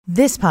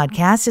This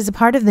podcast is a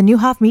part of the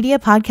Newhoff Media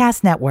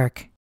Podcast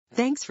Network.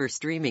 Thanks for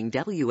streaming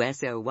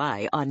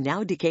WSOY on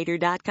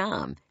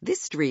NowDecatur.com.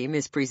 This stream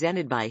is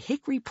presented by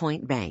Hickory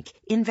Point Bank.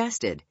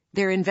 Invested.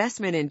 Their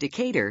investment in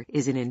Decatur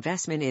is an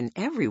investment in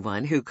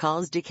everyone who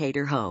calls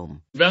Decatur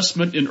home.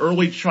 Investment in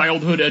early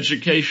childhood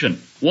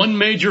education. One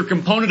major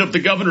component of the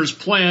governor's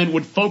plan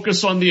would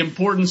focus on the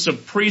importance of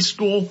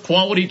preschool,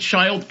 quality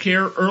child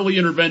care, early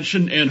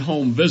intervention, and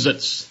home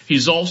visits.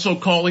 He's also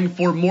calling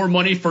for more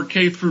money for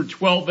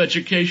K-12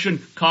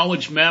 education,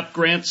 college MAP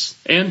grants,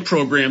 and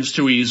programs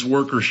to ease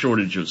worker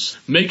shortages.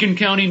 Macon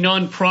County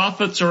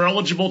nonprofits are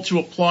eligible to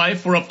apply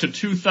for up to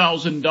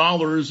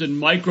 $2,000 in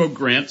micro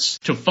grants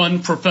to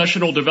fund professional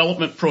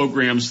development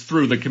programs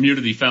through the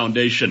Community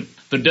Foundation.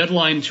 The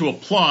deadline to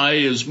apply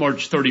is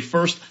March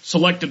 31st.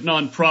 Selected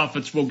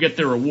nonprofits will get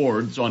their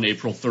awards on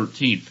April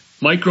 13th.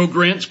 Micro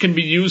grants can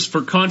be used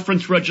for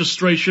conference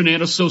registration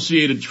and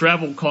associated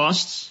travel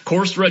costs,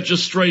 course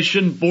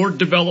registration, board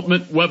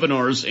development,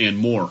 webinars, and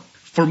more.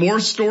 For more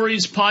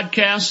stories,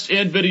 podcasts,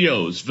 and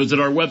videos, visit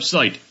our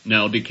website,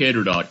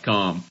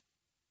 NowDecatur.com.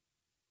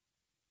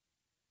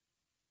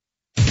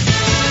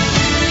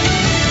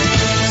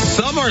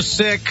 Some are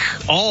sick,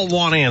 all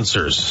want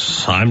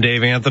answers. I'm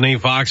Dave Anthony,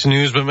 Fox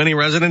News, but many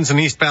residents in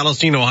East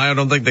Palestine, Ohio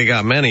don't think they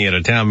got many at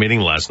a town meeting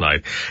last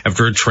night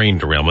after a train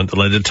derailment that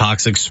led to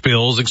toxic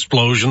spills,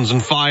 explosions,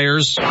 and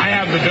fires. I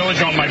have the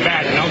village on my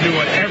back, and I'll do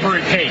whatever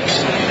it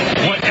takes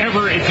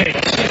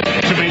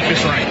to make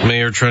this right.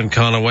 Mayor Trent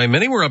Conaway,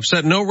 many were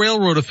upset no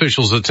railroad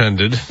officials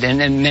attended.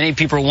 And many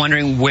people are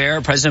wondering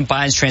where President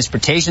Biden's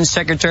transportation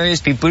secretary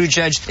is. Pete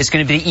Buttigieg is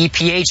going to be the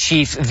EPA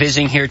chief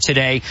visiting here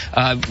today.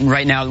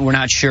 Right now, we're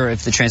not sure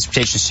if the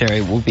transportation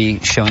secretary will be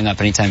showing up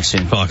anytime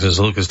soon. Fox's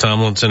Lucas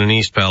Tomlinson in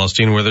East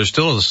Palestine, where there's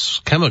still a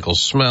chemical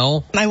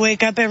smell. I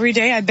wake up every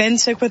day. I've been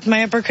sick with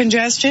my upper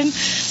congestion.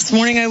 This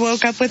morning I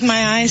woke up with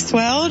my eyes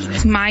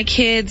swelled. My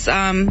kids,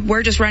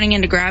 we're just running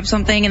in to grab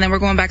something, and then we're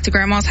going back to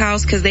Grandma's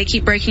house because they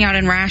keep breaking out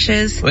in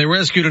rashes. They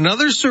rescued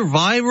another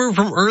survivor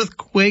from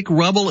earthquake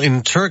rubble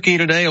in Turkey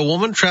today. A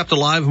woman trapped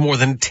alive more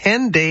than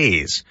 10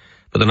 days.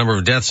 But the number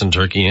of deaths in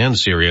Turkey and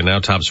Syria now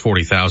tops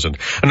 40,000.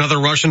 Another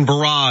Russian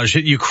barrage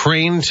hit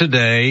Ukraine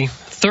today.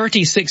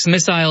 36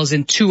 missiles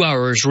in 2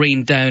 hours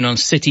rained down on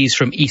cities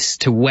from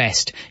east to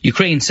west.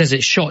 Ukraine says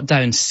it shot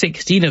down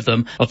 16 of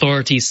them.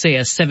 Authorities say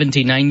a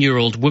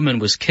 79-year-old woman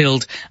was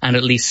killed and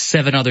at least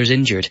 7 others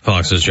injured.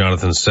 Fox's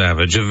Jonathan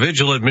Savage. A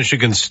vigil at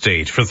Michigan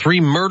State for 3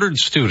 murdered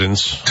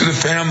students. To the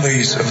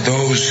families of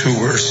those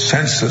who were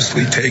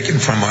senselessly taken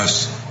from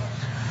us,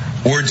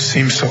 words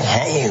seem so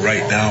hollow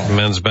right now.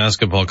 Men's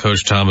basketball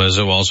coach Tom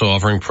Izzo also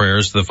offering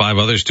prayers to the 5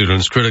 other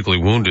students critically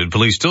wounded.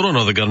 Police still don't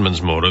know the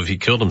gunman's motive. He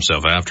killed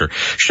himself after.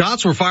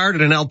 Shots were fired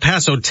at an El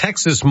Paso,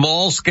 Texas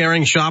mall,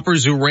 scaring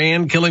shoppers who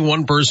ran, killing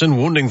 1 person,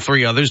 wounding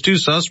 3 others, 2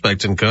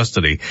 suspects in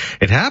custody.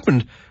 It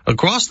happened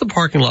across the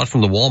parking lot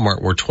from the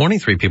Walmart where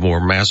 23 people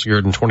were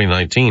massacred in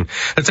 2019.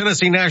 A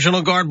Tennessee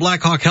National Guard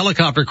Black Hawk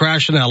helicopter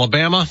crashed in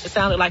Alabama. It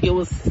sounded like it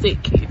was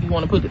sick, if you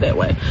want to put it that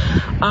way.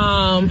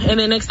 And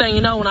then next thing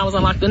you know, when I was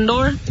unlocked the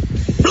door,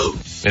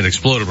 it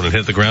exploded when it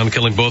hit the ground,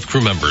 killing both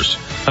crew members.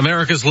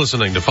 America's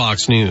listening to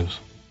Fox News.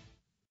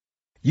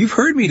 You've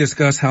heard me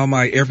discuss how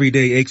my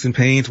everyday aches and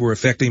pains were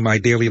affecting my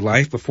daily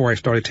life before I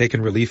started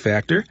taking Relief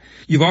Factor.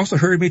 You've also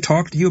heard me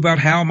talk to you about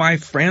how my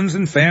friends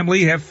and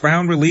family have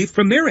found relief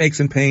from their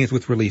aches and pains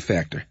with Relief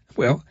Factor.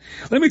 Well,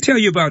 let me tell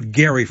you about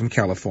Gary from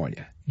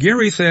California.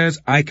 Gary says,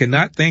 I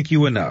cannot thank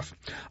you enough.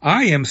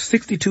 I am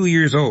 62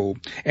 years old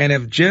and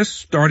have just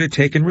started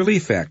taking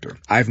Relief Factor.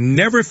 I've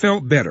never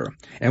felt better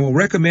and will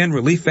recommend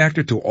Relief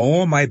Factor to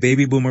all my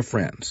baby boomer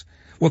friends.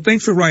 Well,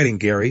 thanks for writing,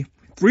 Gary.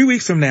 3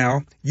 weeks from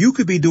now, you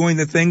could be doing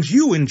the things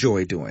you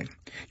enjoy doing.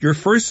 Your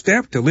first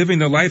step to living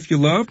the life you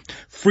love,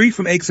 free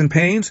from aches and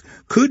pains,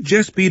 could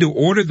just be to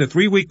order the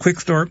 3-week Quick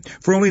Start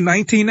for only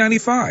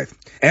 $19.95.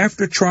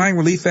 After trying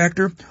Relief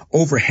Factor,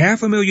 over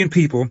 500,000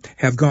 people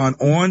have gone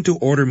on to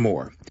order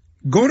more.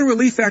 Go to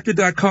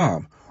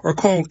ReliefFactor.com or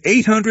call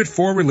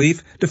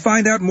 800-4RELIEF to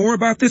find out more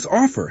about this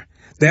offer.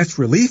 That's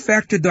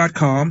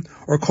ReliefFactor.com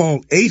or call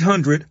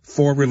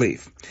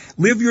 800-4RELIEF.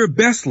 Live your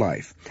best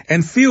life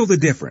and feel the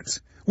difference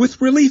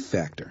with Relief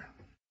Factor.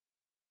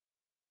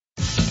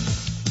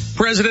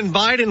 President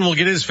Biden will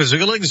get his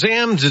physical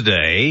exam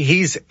today.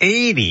 He's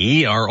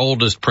 80, our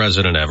oldest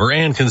president ever,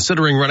 and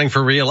considering running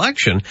for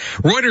re-election.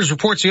 Reuters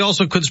reports he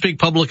also could speak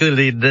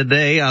publicly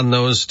today on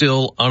those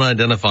still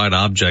unidentified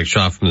objects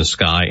shot from the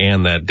sky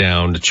and that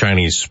downed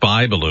Chinese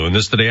spy balloon.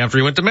 This the day after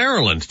he went to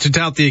Maryland to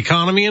tout the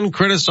economy and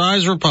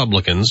criticize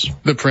Republicans.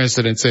 The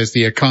president says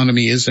the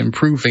economy is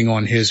improving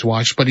on his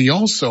watch, but he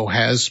also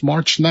has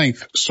March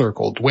 9th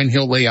circled when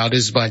he'll lay out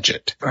his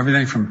budget.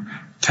 Everything from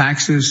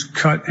taxes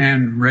cut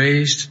and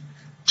raised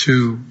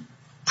to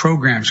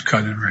programs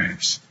cut and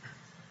raised.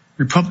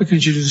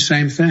 Republicans should do the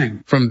same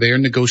thing. From there,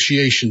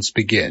 negotiations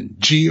begin.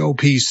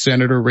 GOP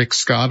Senator Rick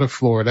Scott of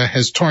Florida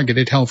has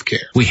targeted health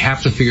care. We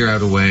have to figure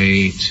out a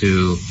way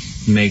to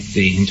make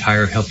the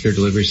entire healthcare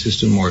delivery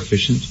system more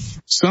efficient.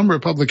 Some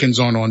Republicans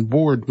aren't on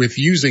board with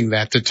using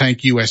that to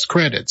tank U.S.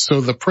 credit.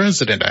 So the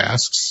president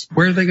asks,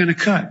 where are they going to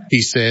cut?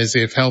 He says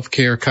if health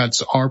care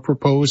cuts are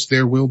proposed,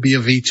 there will be a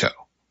veto.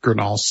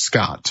 Gernal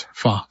Scott,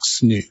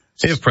 Fox News.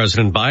 If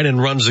President Biden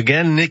runs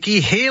again,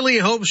 Nikki Haley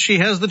hopes she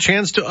has the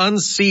chance to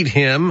unseat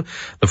him.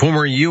 The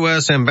former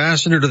U.S.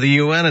 ambassador to the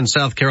UN and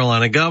South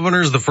Carolina governor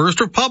is the first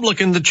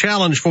Republican to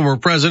challenge former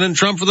President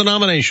Trump for the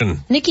nomination.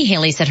 Nikki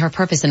Haley said her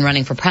purpose in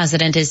running for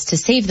president is to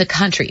save the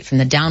country from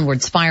the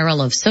downward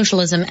spiral of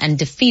socialism and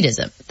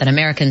defeatism that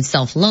American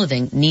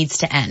self-loathing needs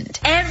to end.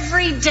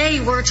 Every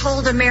day we're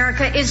told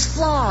America is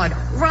flawed,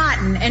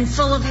 rotten, and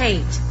full of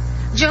hate.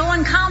 Joe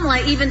and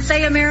Kamala even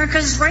say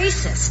America's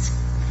racist.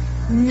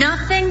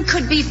 Nothing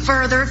could be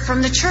further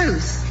from the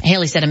truth.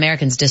 Haley said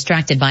Americans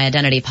distracted by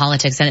identity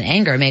politics and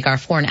anger make our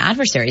foreign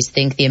adversaries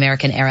think the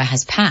American era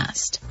has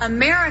passed.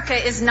 America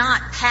is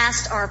not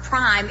past our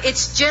prime.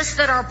 It's just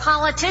that our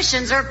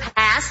politicians are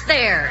past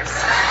theirs.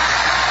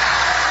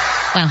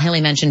 While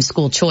Haley mentioned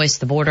school choice,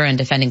 the border, and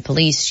defending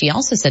police, she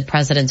also said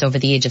presidents over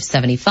the age of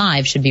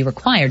 75 should be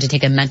required to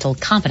take a mental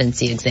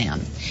competency exam.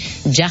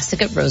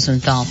 Jessica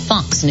Rosenthal,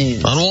 Fox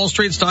News. On Wall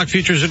Street, stock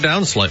futures are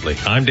down slightly.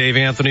 I'm Dave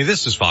Anthony.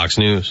 This is Fox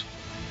News.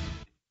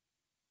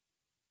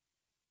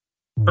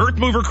 Earth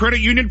Mover Credit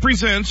Union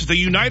presents the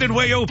United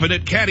Way Open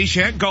at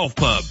Caddyshack Golf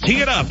Club.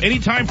 Tee it up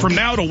anytime from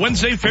now to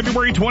Wednesday,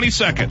 February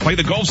 22nd. Play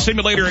the golf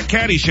simulator at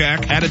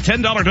Caddyshack, add a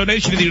 $10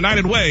 donation to the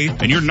United Way,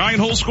 and your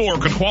 9-hole score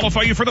could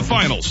qualify you for the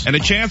finals and a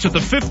chance at the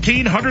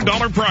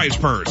 $1,500 prize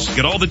purse.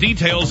 Get all the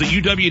details at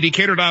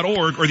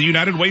uwdecatur.org or the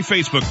United Way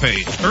Facebook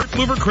page. Earth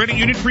Mover Credit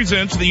Union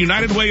presents the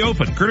United Way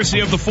Open,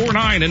 courtesy of the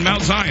 4-9 in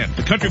Mount Zion,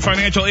 the Country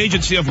Financial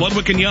Agency of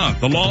Ludwig & Young,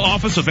 the Law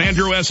Office of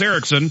Andrew S.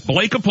 Erickson,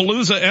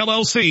 Blakapalooza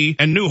LLC,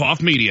 and Newhoff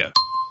Media.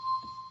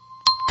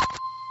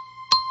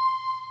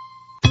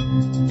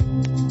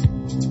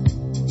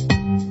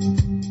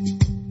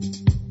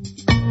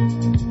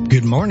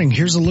 Good morning.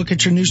 Here's a look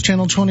at your News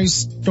Channel 20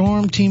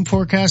 storm team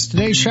forecast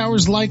today.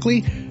 Showers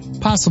likely,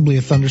 possibly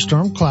a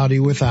thunderstorm, cloudy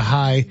with a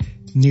high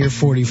near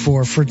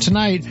 44. For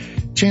tonight,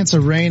 chance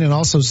of rain and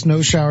also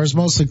snow showers,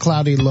 mostly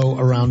cloudy, low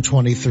around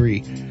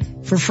 23.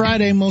 For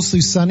Friday,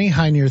 mostly sunny,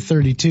 high near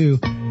 32.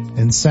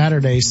 And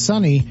Saturday,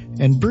 sunny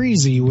and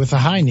breezy with a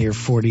high near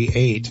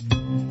 48.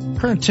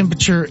 Current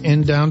temperature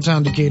in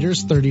downtown Decatur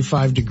is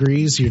 35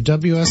 degrees. Your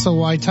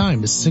WSOY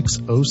time is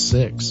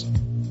 6:06.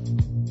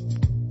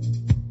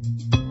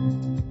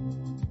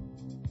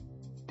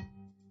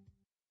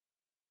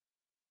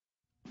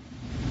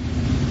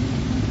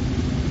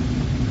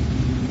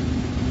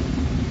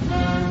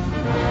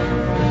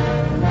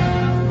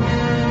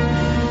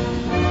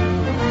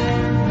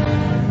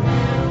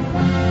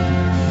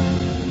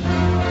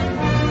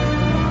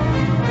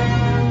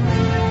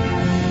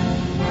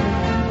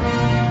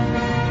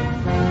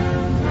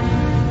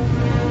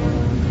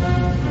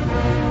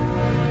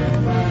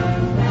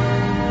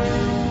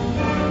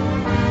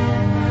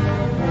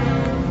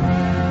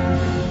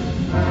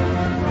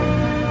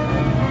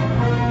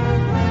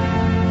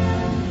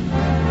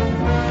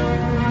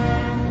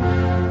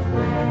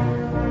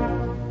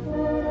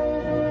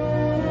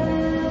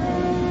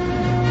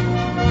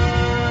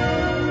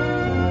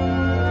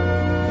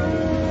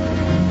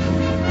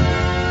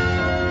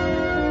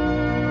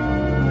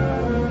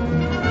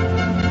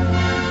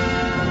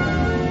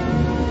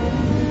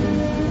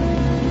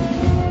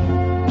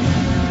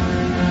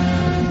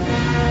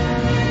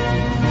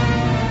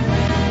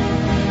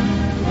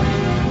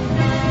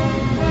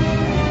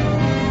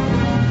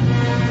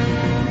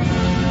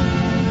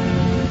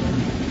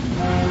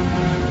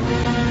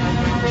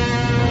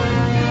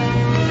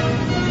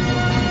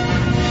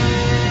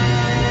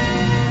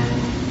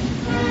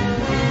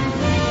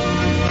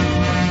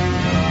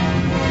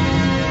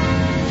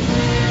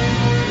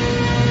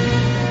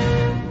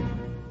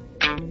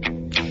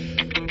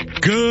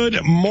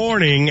 Good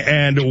morning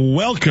and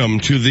welcome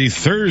to the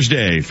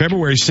Thursday,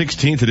 February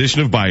 16th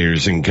edition of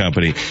Byers and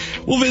Company.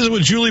 We'll visit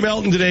with Julie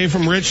Melton today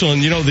from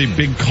Richland. You know, the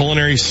big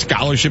culinary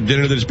scholarship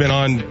dinner that's been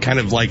on kind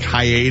of like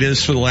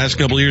hiatus for the last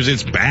couple of years.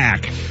 It's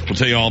back. We'll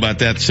tell you all about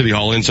that. City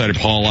Hall insider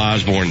Paul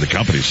Osborne. The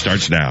company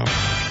starts now.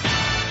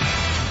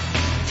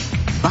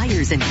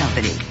 Byers and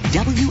Company,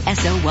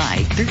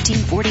 WSOY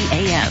 1340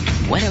 AM,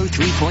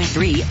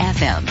 103.3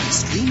 FM,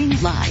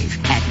 streaming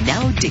live at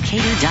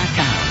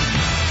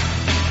nowdecatur.com.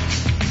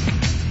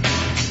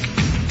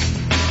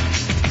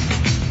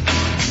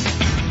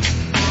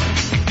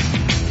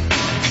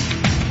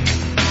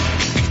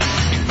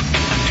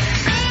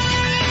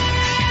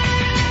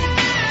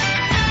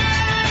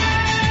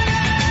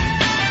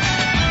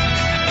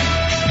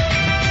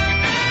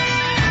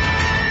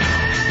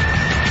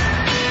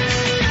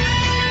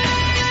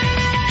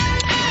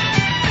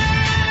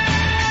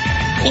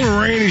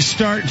 Rainy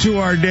start to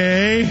our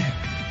day.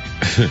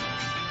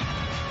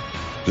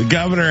 The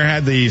governor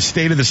had the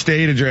State of the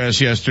State address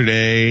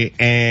yesterday,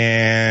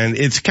 and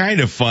it's kind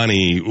of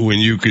funny when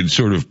you could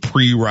sort of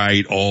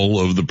pre-write all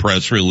of the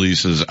press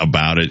releases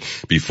about it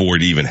before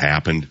it even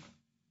happened.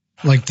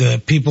 Like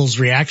the people's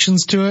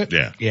reactions to it?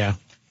 Yeah. Yeah.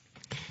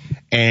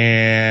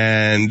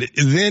 And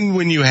then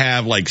when you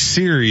have like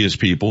serious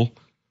people,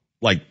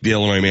 like the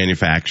Illinois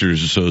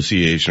Manufacturers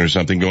Association or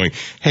something going,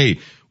 hey,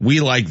 we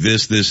like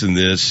this, and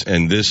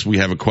this we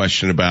have a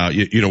question about,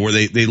 you know, where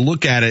they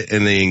look at it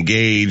and they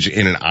engage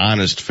in an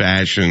honest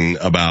fashion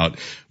about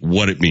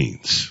what it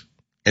means.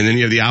 And then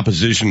you have the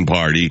opposition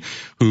party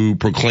who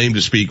proclaim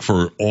to speak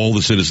for all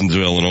the citizens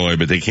of Illinois,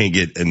 but they can't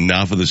get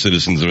enough of the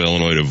citizens of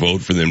Illinois to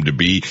vote for them to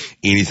be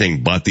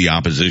anything but the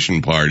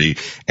opposition party.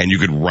 And you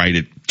could write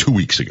it 2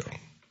 weeks ago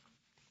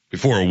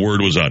before a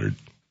word was uttered.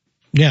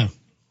 Yeah.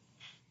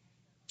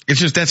 It's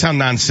just, that's how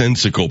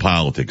nonsensical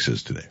politics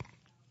is today.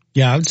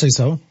 Yeah, I would say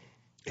so.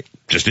 It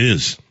just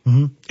is.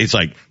 Mm-hmm. It's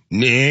like,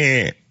 nah.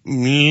 I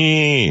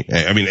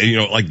mean, you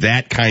know, like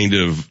that kind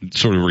of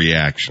sort of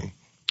reaction.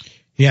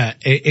 Yeah,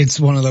 it's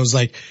one of those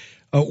like,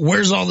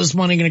 where's all this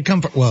money going to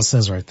come from? Well, it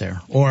says right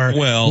there. Or,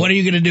 what are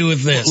you going to do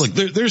with this? Look,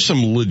 there's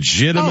some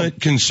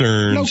legitimate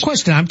concerns. No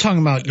question. I'm talking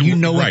about,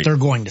 what they're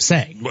going to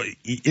say.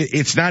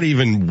 It's not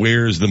even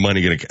where's the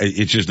money going to,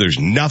 it's just there's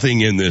nothing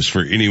in this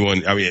for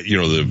anyone. I mean, you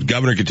know, the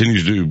governor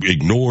continues to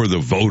ignore the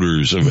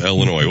voters of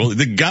Illinois. Well,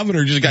 the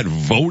governor just got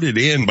voted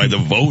in by the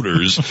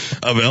voters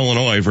of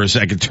Illinois for a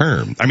second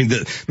term. I mean,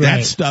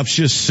 that stuff's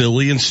just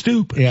silly and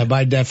stupid. Yeah,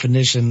 by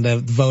definition, the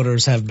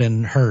voters have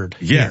been heard.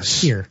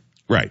 Yes. Here.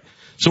 Right.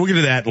 So we'll get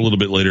to that a little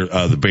bit later.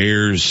 The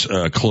Bears,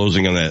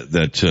 closing on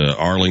that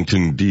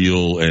Arlington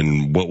deal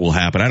and what will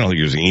happen. I don't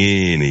think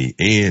there's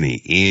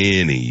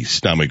any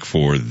stomach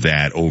for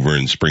that over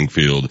in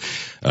Springfield,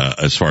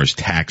 as far as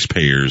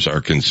taxpayers are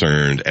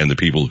concerned and the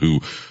people who,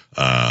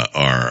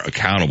 are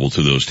accountable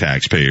to those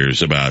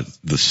taxpayers about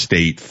the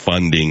state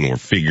funding or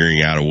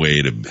figuring out a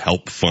way to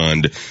help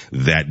fund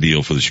that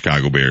deal for the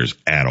Chicago Bears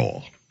at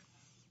all.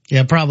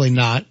 Yeah, probably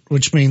not,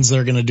 which means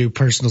they're going to do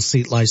personal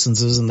seat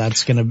licenses, and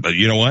that's going to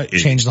you know what?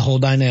 change the whole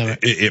dynamic.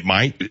 It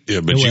might, but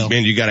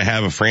you got to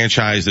have a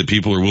franchise that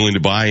people are willing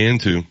to buy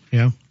into.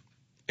 Yeah.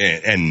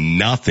 And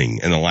nothing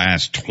in the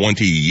last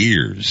 20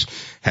 years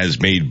has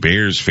made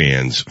Bears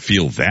fans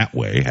feel that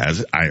way,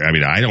 has it? I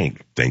mean, I don't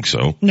think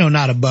so. No,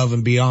 not above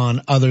and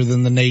beyond, other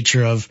than the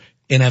nature of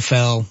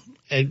NFL,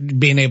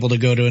 being able to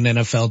go to an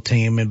NFL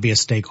team and be a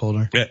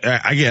stakeholder.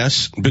 I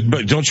guess, but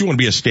don't you want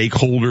to be a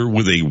stakeholder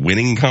with a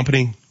winning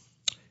company?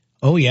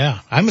 Oh yeah,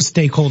 I'm a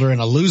stakeholder in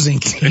a losing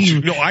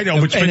team. No, I know,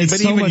 but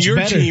even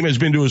your team has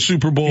been to a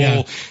Super Bowl.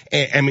 Yeah.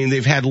 I mean,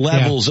 they've had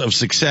levels of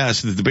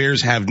success that the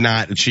Bears have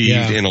not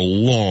achieved in a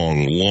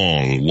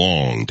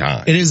long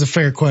time. It is a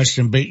fair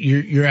question, but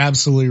you're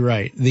absolutely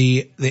right.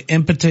 The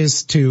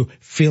impetus to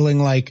feeling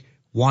like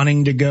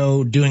wanting to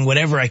go, doing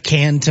whatever I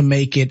can to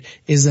make it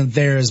isn't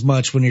there as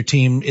much when your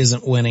team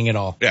isn't winning at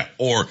all. Yeah,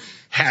 or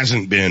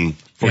hasn't been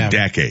for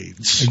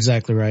decades.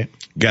 Exactly right.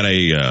 Got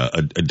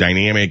a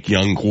dynamic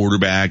young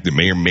quarterback that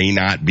may or may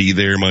not be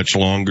there much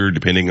longer,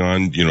 depending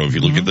on, you know, if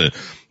you look at the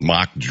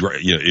mock,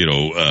 we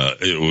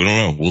don't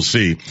know. We'll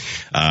see.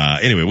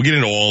 Anyway, we'll get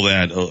into all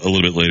that a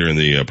little bit later in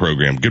the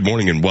program. Good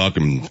morning and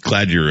welcome.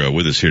 Glad you're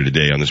with us here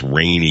today on this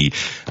rainy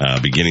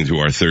beginning to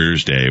our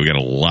Thursday. We got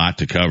a lot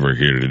to cover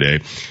here today.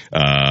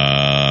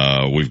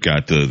 We've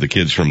got the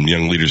kids from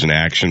Young Leaders in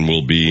Action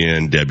will be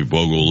in. Debbie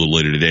Bogle a little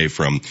later today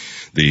from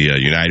the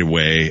United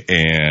Way.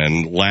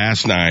 And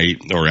last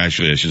night, or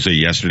actually I should say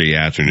yesterday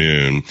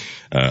afternoon,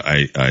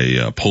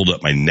 I pulled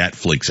up my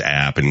Netflix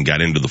app and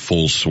got into the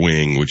full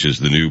swing, which is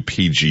the new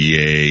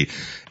PGA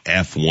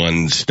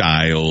F1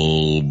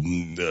 style,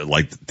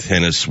 like the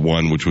tennis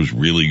one, which was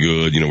really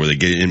good, you know, where they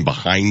get in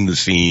behind the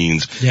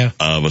scenes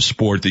of a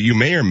sport that you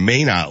may or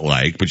may not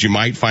like, but you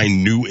might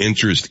find new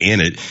interest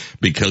in it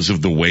because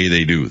of the way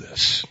they do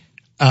this.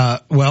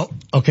 Well,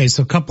 okay,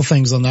 so a couple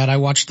things on that. I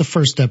watched the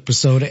first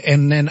episode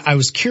and then I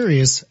was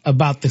curious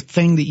about the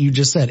thing that you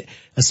just said,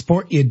 a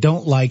sport you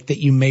don't like that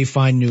you may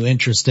find new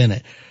interest in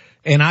it.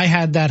 And I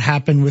had that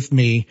happen with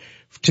me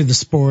to the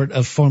sport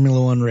of Formula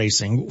One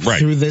racing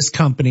through this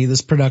company,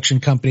 this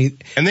production company.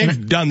 And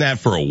they've done that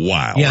for a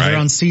while, right? They're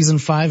on season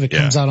 5. It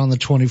comes out on the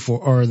 24th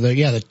or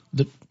the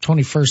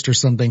 21st or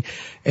something.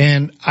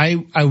 And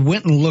I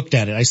went and looked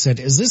at it. I said,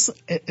 is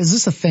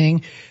this a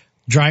thing?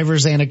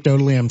 Drivers,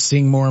 anecdotally, I'm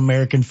seeing more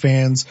American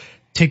fans,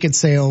 ticket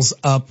sales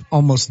up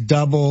almost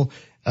double.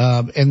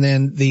 And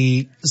then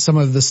some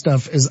of the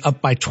stuff is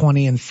up by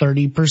 20 and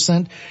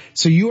 30%.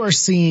 So you are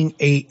seeing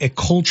a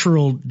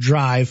cultural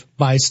drive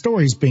by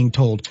stories being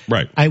told.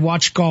 Right. I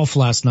watched golf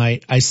last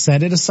night. I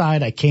set it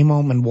aside. I came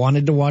home and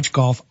wanted to watch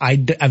golf.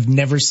 I've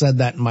never said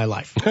that in my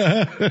life.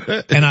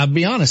 And I'll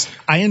be honest,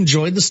 I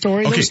enjoyed the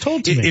story that was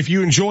told to me. If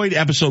you enjoyed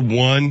episode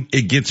 1,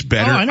 it gets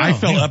better. I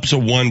felt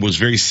episode 1 was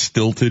very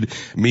stilted,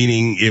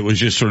 meaning it was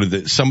just sort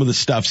of some of the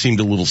stuff seemed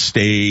a little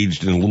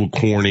staged and a little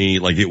corny.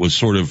 Like it was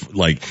sort of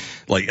like,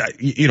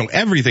 you know,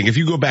 everything. If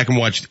you go back and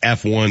watch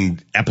F1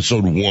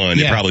 episode 1,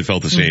 it probably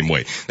felt the same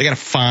way. They got to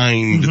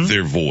find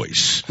their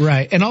voice.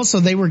 Right. And also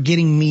they were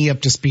getting me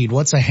up to speed.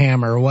 What's a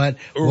hammer? What's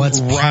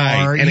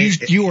par?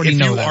 And you already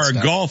know that If you are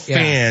stuff. A golf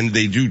fan,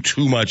 they do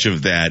too much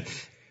of that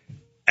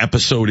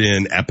episode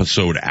in,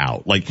 episode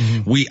out. Like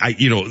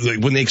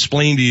when they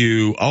explain to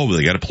you, oh,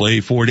 they got to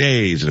play 4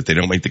 days, and if they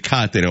don't make the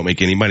cut, they don't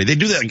make any money. They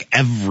do that like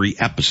every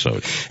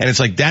episode, and it's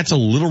like that's a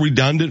little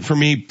redundant for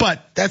me,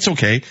 but that's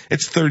okay.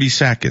 It's 30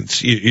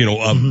 seconds,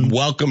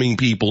 welcoming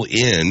people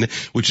in,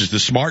 which is the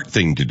smart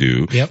thing to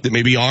do. That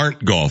maybe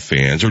aren't golf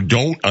fans or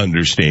don't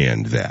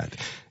understand that.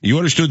 You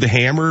understood the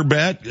hammer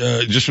bet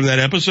just from that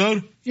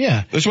episode?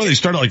 Yeah. That's why they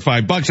start at like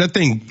 $5. That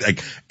thing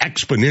like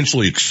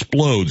exponentially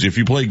explodes. If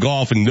you play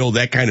golf and know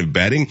that kind of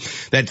betting,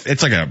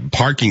 it's like a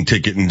parking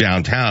ticket in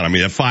downtown. I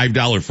mean, that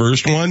 $5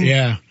 first one.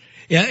 Yeah.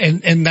 Yeah,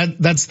 and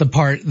that's the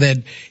part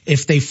that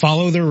if they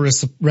follow their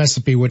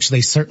recipe, which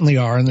they certainly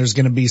are, and there's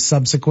going to be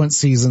subsequent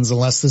seasons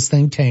unless this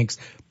thing tanks,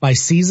 by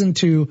season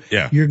 2,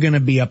 you're going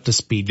to be up to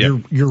speed.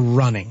 You're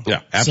running.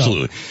 Yeah,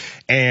 absolutely. So.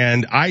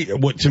 And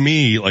what to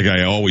me, like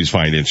I always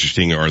find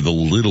interesting are the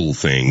little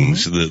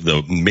things,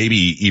 the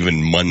maybe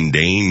even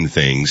mundane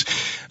things.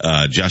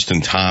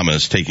 Justin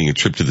Thomas taking a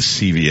trip to the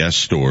CVS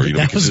store,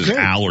 because his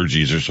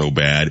allergies are so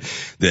bad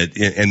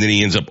and then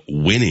he ends up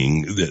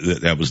winning.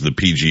 That was the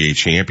PGA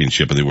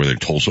Championship, and they were in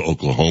Tulsa,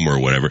 Oklahoma or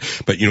whatever.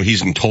 But,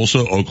 he's in Tulsa,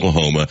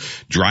 Oklahoma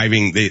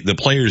driving. The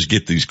players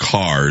get these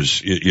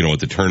cars, at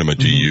the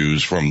tournament to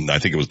use from, I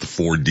think it was the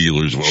Ford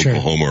dealers of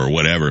Oklahoma or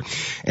whatever.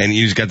 And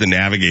he's got the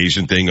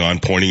navigation thing on,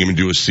 pointing him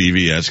into a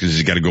CVS because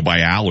he's got to go buy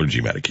allergy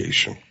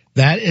medication.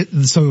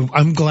 So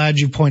I'm glad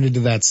you pointed to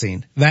that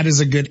scene. That is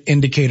a good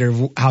indicator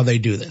of how they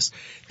do this.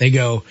 They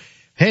go,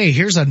 hey,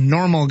 here's a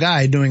normal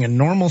guy doing a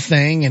normal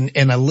thing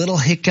and a little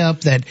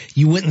hiccup that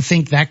you wouldn't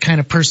think that kind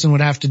of person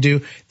would have to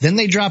do. Then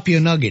they drop you a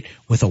nugget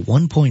with a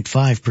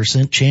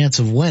 1.5% chance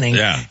of winning.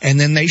 Yeah. And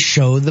then they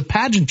show the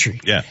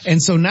pageantry. Yeah.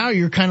 And so now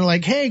you're kind of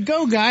like, hey,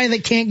 go guy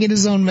that can't get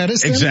his own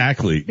medicine.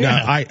 Exactly. Yeah.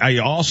 Now, I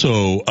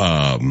also,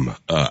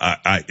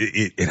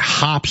 it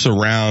hops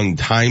around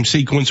time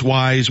sequence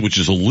wise, which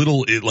is a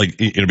little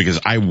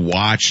because I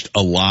watched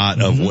a lot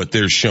of what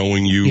they're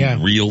showing you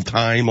real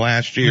time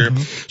last year.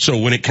 So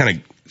when it kind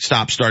of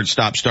stop,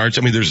 starts.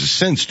 I mean, there's a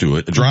sense to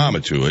it, a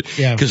drama to it,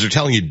 because they're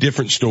telling you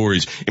different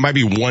stories. It might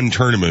be one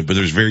tournament, but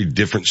there's very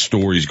different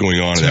stories going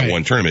on in that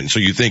one tournament. And so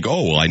you think,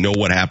 oh, well, I know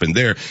what happened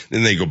there.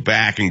 Then they go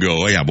back and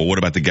go, oh yeah, but what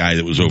about the guy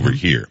that was over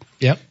here?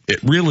 Yep.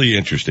 It really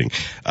interesting.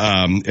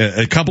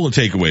 A couple of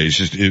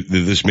takeaways.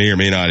 This may or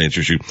may not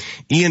interest you.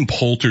 Ian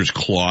Poulter's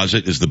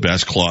closet is the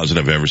best closet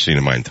I've ever seen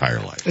in my entire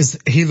life. Is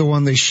he the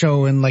one they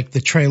show in like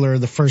the trailer,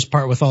 the first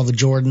part with all the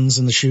Jordans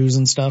and the shoes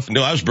and stuff?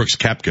 No, that was Brooks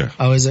Koepka.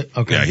 Oh, is it?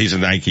 Okay. Yeah, he's a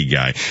Nike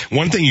guy.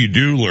 One thing you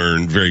do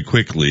learn very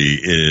quickly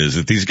is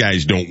that these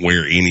guys don't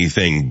wear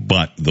anything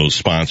but those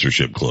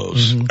sponsorship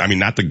clothes. I mean,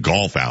 not the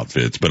golf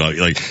outfits, but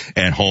like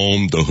at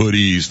home, the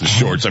hoodies, the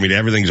shorts. I mean,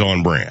 everything's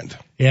on brand.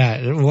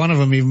 Yeah, one of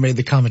them even made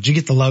the comment, did you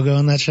get the logo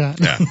in that shot?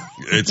 Yeah,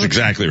 it's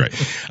exactly right.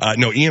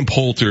 No, Ian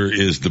Poulter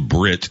is the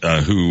Brit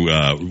who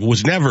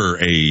was never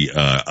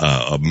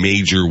a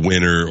major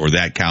winner or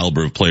that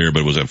caliber of player,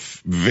 but was a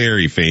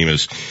very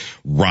famous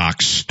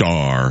rock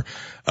star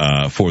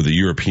for the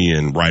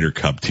European Ryder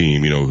Cup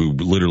team, who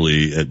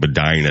literally at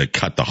Medina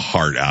cut the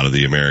heart out of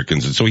the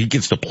Americans. And so he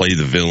gets to play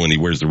the villain. He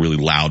wears the really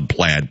loud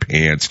plaid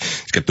pants.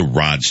 He's got the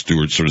Rod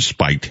Stewart sort of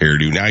spiked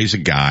hairdo. Now he's a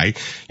guy,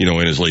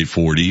 in his late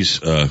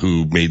 40s,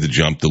 who made the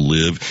jump to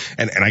live.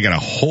 And I got a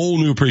whole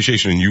new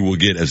appreciation, and you will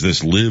get as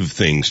this live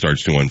thing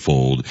starts to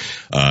unfold,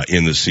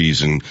 in the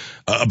season,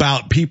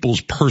 about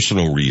people's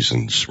personal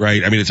reasons,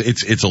 right? I mean,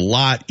 it's a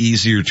lot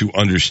easier to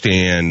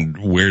understand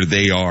where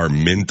they are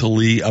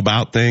mentally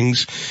about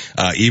things.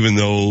 Even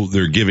though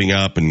they're giving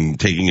up and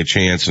taking a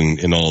chance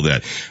and all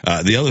that.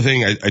 The other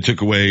thing I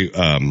took away,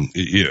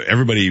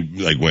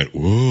 everybody went,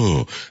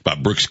 whoa,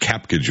 about Brooks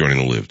Koepka joining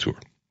the LIV Tour.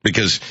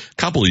 Because a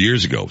couple of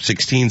years ago,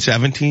 16,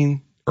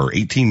 17, or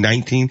 18,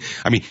 19,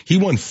 I mean, he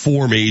won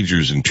 4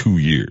 majors in 2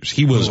 years.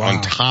 He was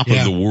on top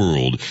of the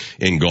world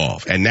in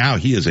golf. And now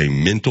he is a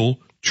mental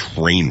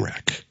train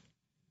wreck.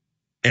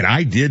 And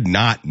I did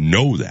not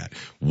know that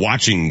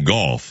watching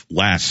golf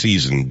last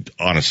season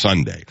on a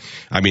Sunday.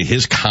 I mean,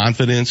 his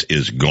confidence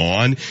is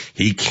gone.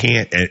 He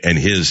can't, and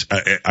his,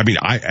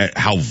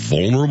 how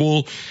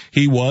vulnerable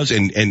he was,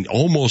 and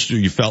almost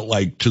you felt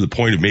like to the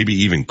point of maybe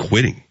even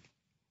quitting.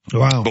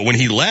 Wow. But when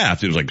he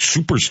left, it was like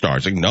superstar.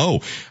 It's like, no,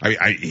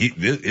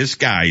 this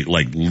guy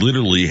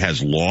literally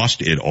has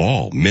lost it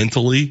all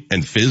mentally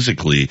and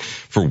physically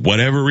for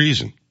whatever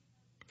reason.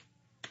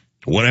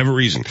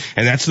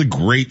 And that's the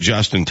great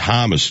Justin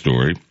Thomas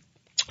story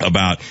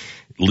about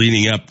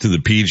leading up to the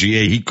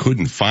PGA. He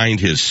couldn't find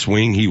his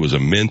swing. He was a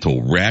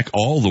mental wreck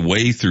all the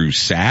way through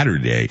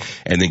Saturday,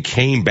 and then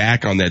came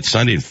back on that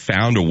Sunday and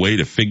found a way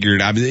to figure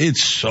it out.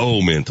 It's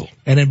so mental.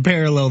 And in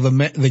parallel,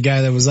 the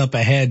guy that was up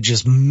ahead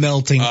just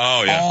melting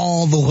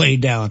all the way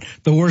down.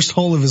 The worst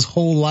hole of his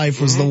whole life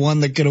was the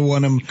one that could have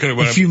won him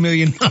a few $1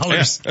 million. Yeah,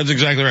 that's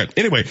exactly right.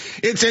 Anyway,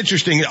 it's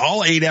interesting.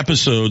 All 8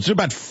 episodes, they're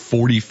about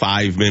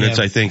 45 minutes,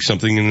 I think,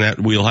 something in that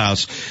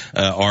wheelhouse,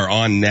 are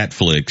on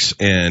Netflix.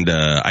 And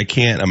I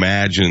can't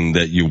imagine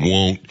that you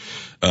won't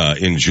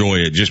enjoy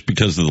it just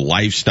because of the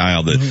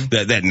lifestyle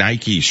that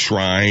Nike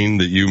Shrine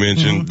that you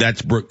mentioned.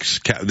 That's Brooks.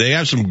 They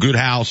have some good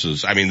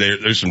houses. I mean,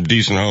 there's some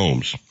decent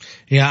homes.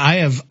 Yeah, I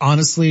have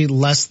honestly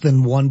less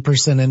than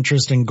 1%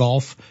 interest in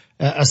golf,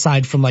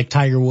 aside from like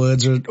Tiger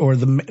Woods or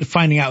the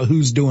finding out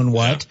who's doing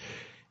what.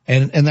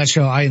 Yeah. And that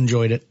show, I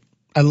enjoyed it.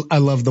 I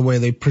love the way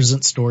they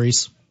present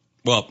stories.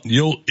 Well,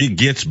 it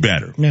gets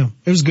better. Yeah,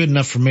 it was good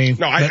enough for me.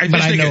 No, I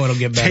know it'll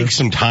get better. Take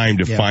some time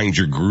to find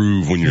your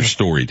groove when you're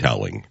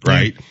storytelling,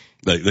 right? Yeah.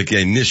 Like the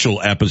initial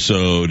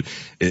episode,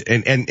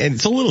 and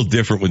it's a little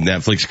different with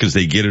Netflix because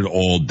they get it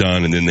all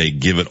done and then they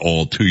give it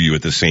all to you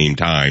at the same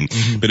time.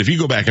 Mm-hmm. But if you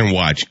go back and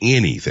watch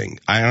anything,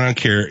 I don't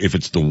care if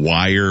it's The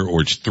Wire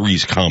or it's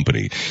Three's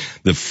Company,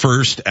 the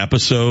first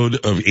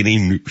episode of any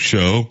new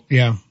show,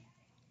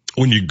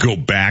 when you go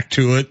back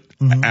to it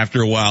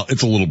after a while,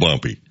 it's a little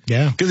bumpy.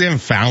 Yeah. Because they haven't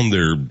found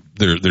their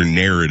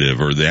narrative,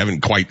 or they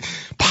haven't quite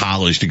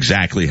polished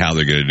exactly how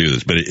they're going to do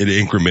this, but it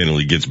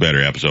incrementally gets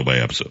better episode by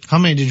episode. How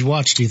many did you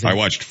watch, do you think? I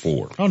watched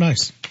 4. Oh,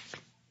 nice.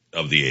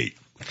 Of the 8.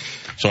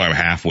 So I'm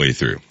halfway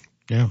through.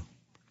 Yeah.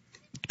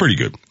 Pretty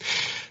good.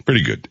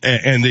 Pretty good.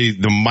 And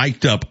the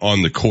mic'd up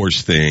on the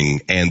course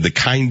thing and the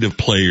kind of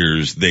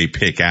players they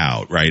pick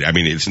out, right? I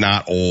mean, it's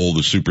not all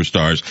the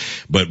superstars,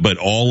 but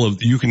all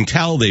of, you can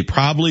tell they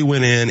probably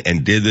went in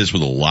and did this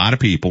with a lot of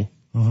people.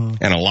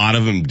 And a lot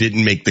of them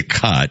didn't make the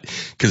cut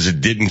because it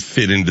didn't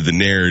fit into the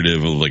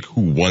narrative of like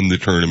who won the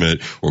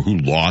tournament or who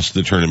lost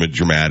the tournament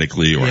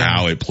dramatically or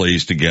how it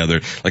plays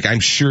together. Like,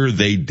 I'm sure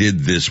they did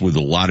this with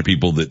a lot of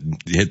people that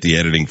hit the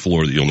editing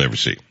floor that you'll never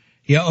see.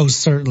 Yeah. Oh,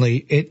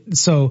 certainly.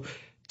 So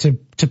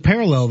to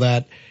parallel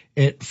that,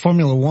 at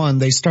Formula One,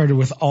 they started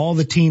with all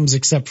the teams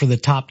except for the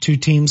top 2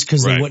 teams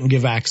because they wouldn't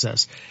give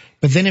access.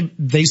 But then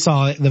they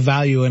saw the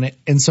value in it.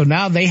 And so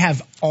now they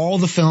have all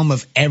the film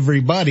of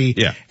everybody.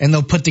 Yeah. And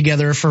they'll put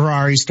together a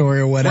Ferrari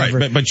story or whatever.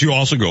 Right. But you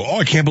also go, oh,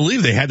 I can't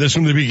believe they had this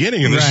from the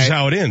beginning and this is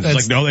how it ends. It's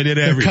like, no, they did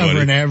everybody. They're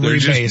covering every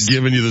base. They're just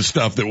giving you the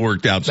stuff that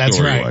worked out story-wise.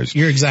 That's right.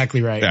 You're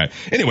exactly right. Yeah.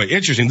 Anyway,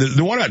 interesting.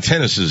 The one about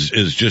tennis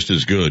is just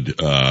as good.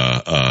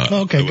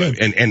 Okay,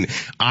 good. And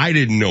I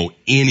didn't know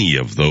any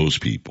of those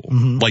people,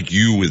 like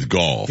you with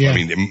golf. Yeah. I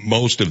mean,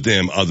 most of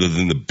them other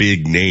than the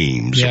big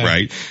names,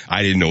 right?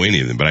 I didn't know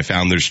any of them, but I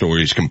found their stories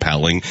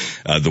compelling.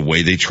 The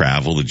way they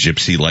travel, the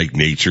gypsy-like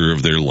nature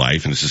of their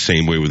life, and it's the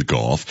same way with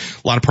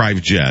golf. A lot of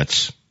private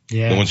jets.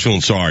 Yeah. No one's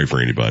feeling sorry for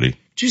anybody.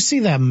 Did you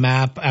see that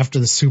map after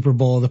the Super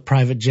Bowl of the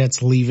private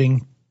jets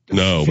leaving?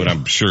 No, but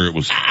I'm sure it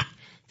was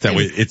that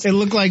way. It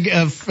looked like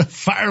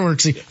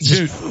fireworks.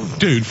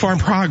 Dude, Farm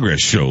Progress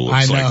show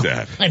looks like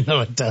that. I know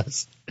it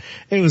does.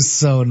 It was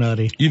so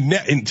nutty.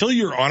 Until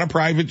you're on a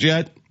private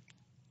jet,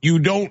 you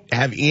don't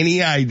have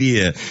any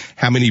idea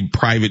how many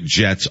private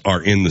jets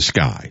are in the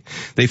sky.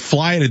 They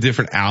fly at a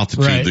different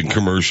altitude than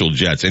commercial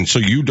jets, and so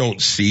you don't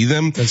see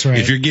them. That's right.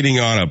 If you're getting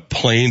on a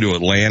plane to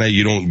Atlanta,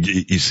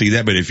 you see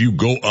that, but if you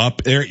go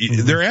up there,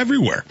 they're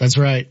everywhere. That's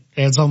right.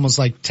 It's almost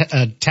like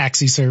a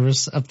taxi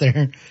service up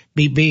there.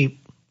 Beep,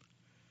 beep.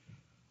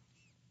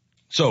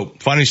 So,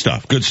 funny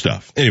stuff. Good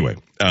stuff. Anyway,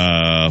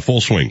 Full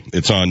Swing.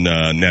 It's on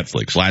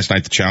Netflix. Last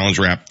night the challenge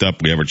wrapped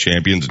up. We have our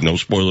champions. No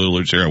spoiler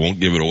alerts here. I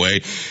won't give it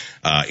away.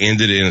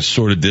 Ended in a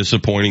sort of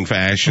disappointing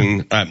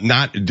fashion.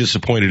 Not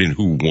disappointed in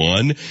who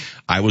won.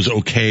 I was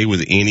okay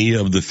with any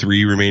of the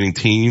 3 remaining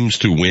teams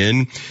to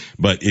win,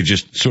 but it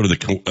just sort of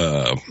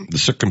the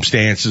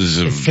circumstances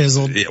of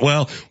fizzled.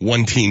 Well,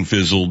 one team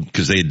fizzled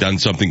because they had done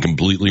something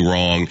completely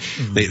wrong.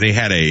 They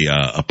had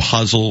a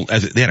puzzle.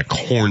 They had a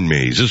corn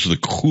maze. This was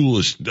the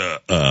coolest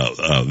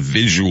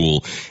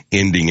visual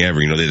ending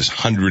ever. You know, they had this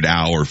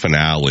 100-hour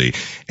finale,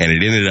 and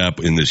it ended up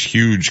in this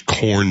huge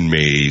corn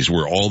maze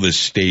where all this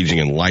staging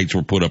and lights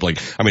were put up. Like,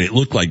 I mean, it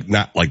looked like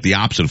not like the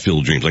opposite of Field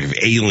of Dreams. Like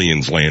if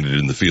aliens landed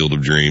in the Field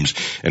of Dreams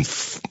and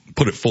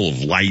put it full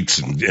of lights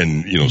and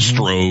you know,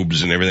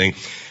 strobes and everything.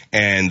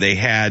 And they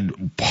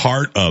had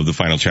part of the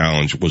final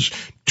challenge was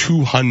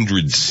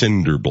 200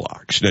 cinder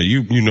blocks. Now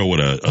you know what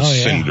a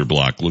cinder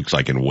block looks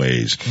like in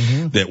ways.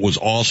 That was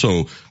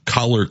also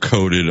color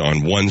coded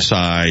on one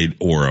side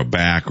or a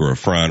back or a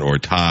front or a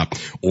top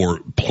or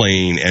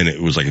plain, and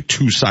it was like a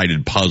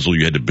 2-sided puzzle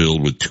you had to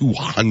build with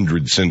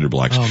 200 cinder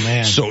blocks. Oh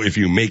man. So if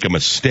you make a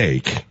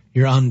mistake,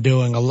 you're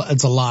undoing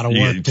it's a lot of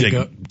work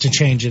to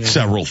change it.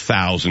 Several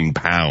thousand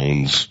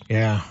pounds.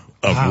 Yeah.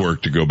 Of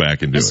work to go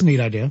back and do. That's a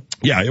neat idea.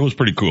 Yeah, it was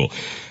pretty cool.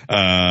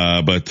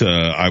 But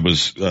I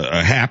was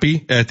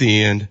happy at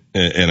the end,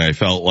 and I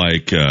felt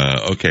like,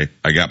 okay,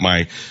 I got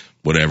my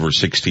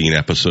 16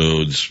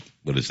 episodes.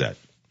 What is that?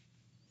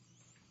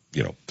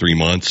 3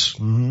 months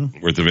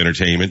worth of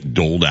entertainment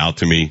doled out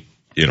to me,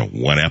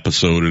 one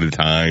episode at a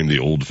time, the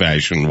old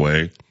fashioned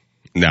way.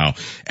 Now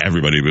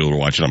everybody will be able to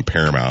watch it on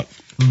Paramount,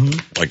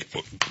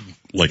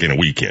 like in a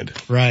weekend.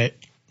 Right.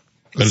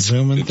 But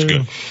zooming through.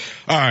 Good.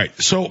 All right.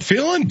 So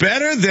feeling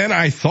better than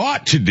I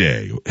thought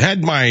today.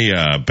 Had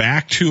my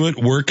back to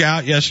it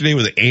workout yesterday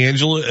with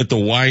Angela at the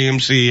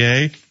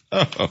YMCA.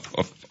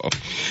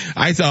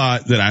 I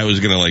thought that I was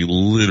going to like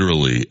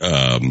literally,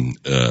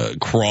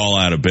 crawl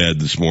out of bed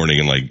this morning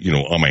and like,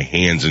 on my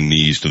hands and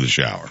knees to the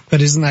shower.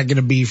 But isn't that going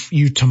to be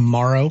you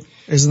tomorrow?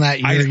 Isn't that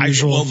your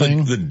usual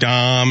thing? The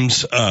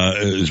DOMS,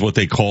 is what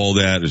they call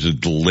that, is a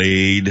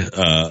delayed,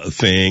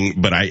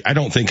 thing, but I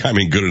don't think I'm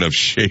in good enough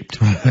shape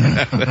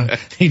to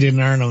He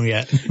didn't earn them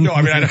yet. No,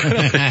 I mean, I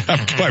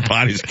don't my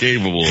body's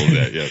capable of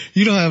that yet.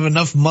 You don't have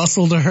enough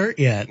muscle to hurt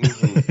yet.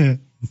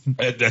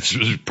 That's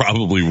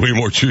probably way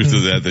more truth to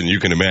that than you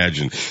can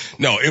imagine.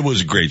 No, it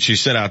was great. She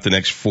set out the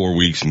next 4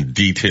 weeks in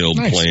detailed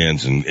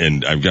plans,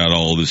 and I've got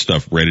all this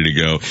stuff ready to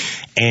go.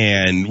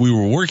 And we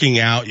were working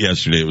out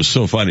yesterday. It was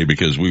so funny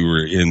because we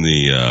were in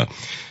the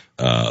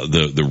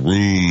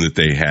room that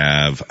they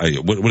have.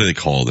 What do they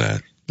call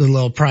that? The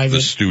little private.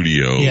 The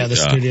studio. Yeah, the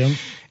studio.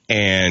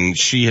 And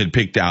she had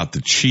picked out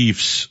the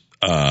Chiefs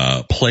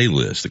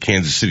playlist, the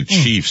Kansas City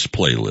Chiefs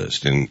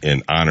playlist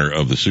in honor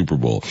of the Super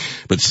Bowl.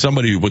 But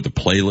somebody who put the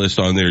playlist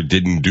on there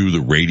didn't do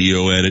the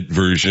radio edit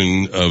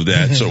version of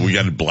that. So we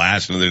got it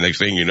blasted, and the next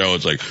thing you know,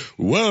 it's like,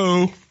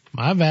 whoa.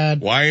 My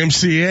bad.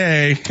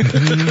 YMCA,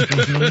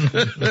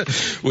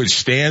 which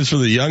stands for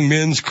the Young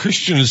Men's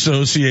Christian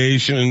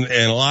Association,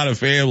 and a lot of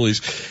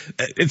families.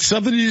 It's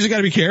something you just got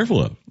to be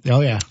careful of.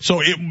 Oh, yeah.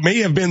 So it may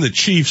have been the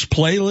Chiefs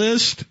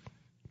playlist,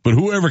 but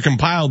whoever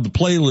compiled the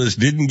playlist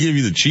didn't give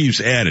you the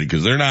Chiefs added,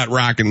 because they're not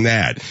rocking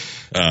that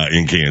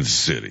in Kansas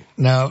City.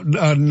 No,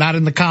 not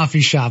in the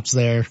coffee shops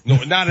there.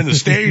 No, not in the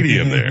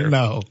stadium there.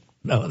 No,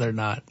 they're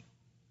not.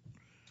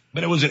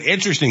 But it was an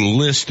interesting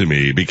list to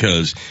me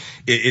because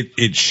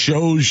it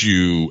shows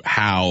you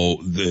how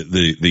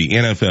the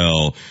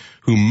NFL,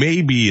 who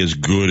may be as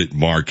good at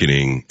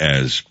marketing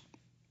as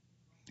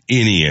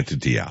any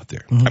entity out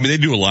there. Mm-hmm. I mean, they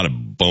do a lot of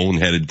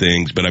boneheaded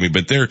things, but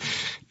they're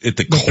at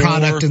the core,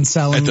 product and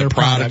selling at the their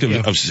product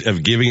product,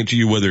 of giving it to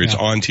you, whether it's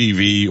on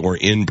TV or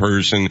in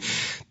person.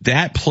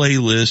 That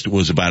playlist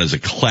was about as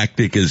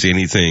eclectic as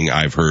anything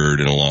I've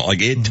heard in a long,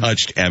 like it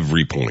touched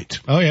every point.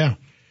 Oh yeah.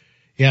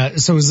 Yeah.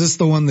 So is this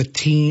the one the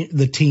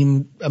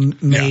team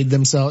made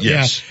themselves?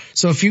 Yes. Yeah.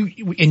 So if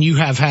you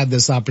have had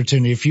this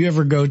opportunity, if you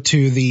ever go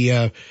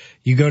to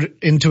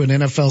into an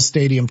NFL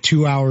stadium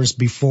 2 hours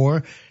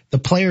before, the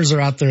players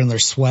are out there in their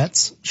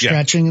sweats,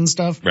 stretching and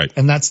stuff. Right.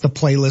 And that's the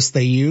playlist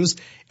they use.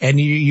 And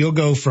you'll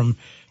go from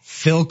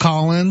Phil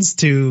Collins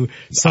to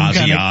some Ozzy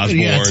kind of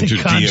Osbourne to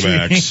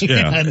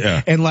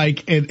DMX. And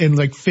like in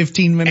like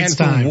 15 minutes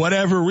time. And for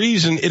whatever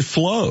reason, it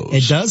flows.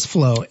 It does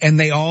flow, and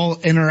they all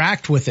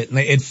interact with it.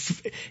 And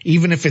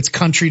even if it's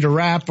country to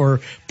rap or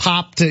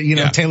pop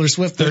to, Taylor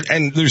Swift.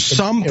 There's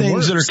some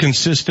things that are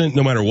consistent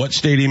no matter what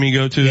stadium you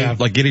go to. Yeah.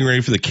 Like getting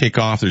ready for the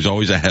kickoff, there's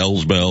always a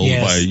Hell's Bells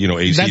by,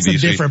 AC/DC. That's a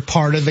different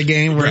part of the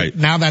game. Right.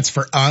 Now that's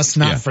for us,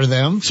 not for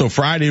them. So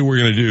Friday we're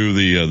going to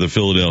do the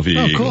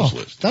Philadelphia Eagles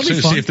list. That'll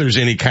be fun. See if there's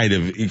any kind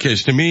of,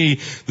 because to me,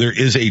 there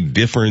is a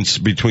difference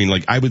between,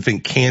 like, I would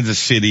think Kansas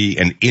City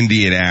and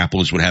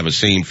Indianapolis would have a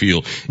same feel.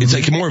 It's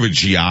like more of a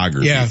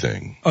geography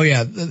thing. Oh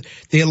yeah.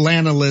 The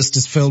Atlanta list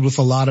is filled with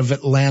a lot of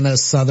Atlanta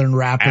Southern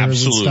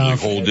rappers and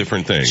stuff. Whole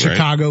different thing,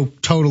 Chicago,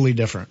 totally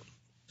different.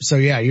 So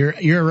yeah,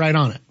 you're right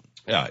on it.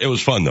 Yeah, it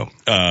was fun though.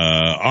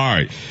 All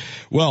right.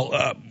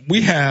 Well,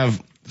 we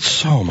have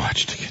so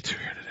much to get to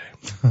here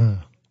today.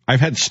 I've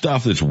had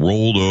stuff that's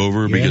rolled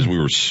over because we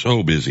were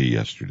so busy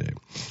yesterday.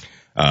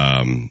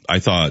 I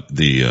thought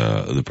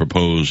the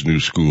proposed new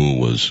school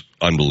was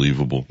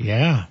unbelievable.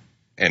 Yeah.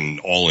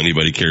 And all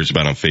anybody cares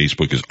about on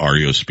Facebook is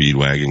REO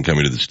Speedwagon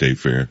coming to the State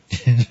Fair.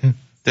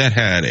 That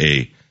had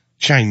a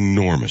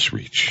ginormous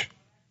reach.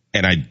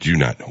 And I do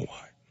not know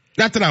why.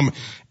 Not that I'm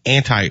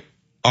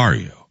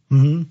anti-REO.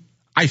 Mm-hmm.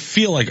 I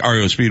feel like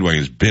REO Speedwagon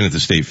has been at the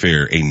State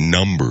Fair a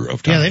number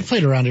of times. Yeah, they've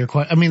played around here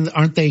quite. I mean,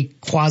 aren't they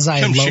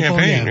quasi-local?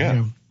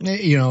 Champaign,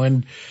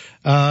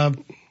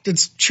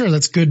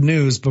 that's good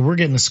news, but we're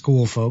getting a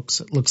school,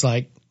 folks, it looks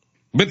like.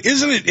 But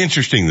isn't it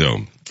interesting, though?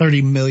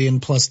 $30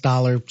 million+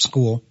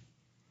 school.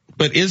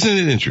 But isn't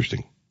it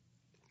interesting?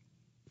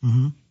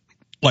 Mm-hmm.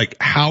 Like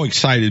how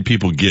excited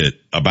people get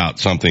about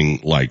something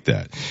like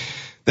that.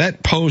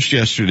 That post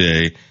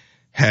yesterday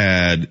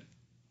had,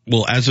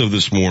 well, as of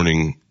this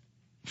morning,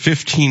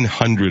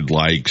 1,500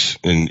 likes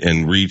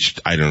and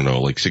reached, I don't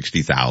know, like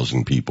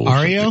 60,000 people.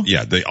 REO?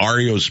 Yeah, the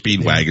REO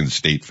Speedwagon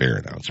State Fair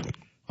announcement.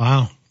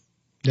 Wow.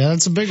 Yeah,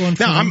 that's a big one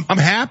for them. I'm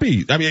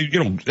happy. I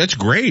mean, that's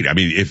great. I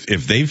mean,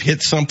 if they've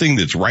hit something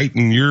that's right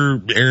in your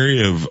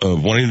area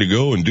of wanting to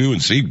go and do and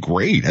see,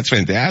 great. That's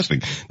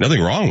fantastic. Nothing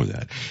wrong with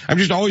that. I'm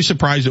just always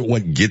surprised at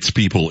what gets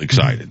people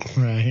excited.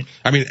 Right.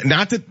 I mean,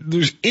 not that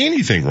there's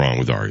anything wrong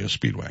with REO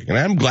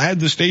Speedwagon. I'm glad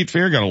the State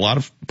Fair got a lot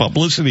of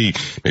publicity.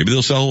 Maybe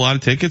they'll sell a lot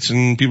of tickets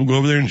and people go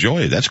over there and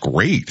enjoy it. That's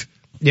great.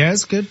 Yeah,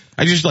 it's good.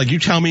 I just you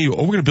tell me, we're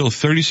going to build a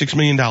 $36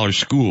 million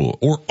school,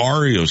 or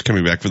REO's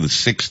coming back for the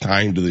 6th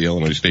time to the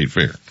Illinois State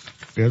Fair.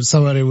 If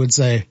somebody would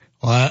say,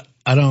 well,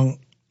 I'm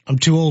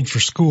too old for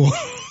school.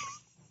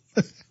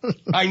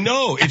 I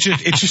know. It's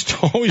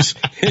just always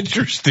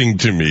interesting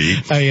to me.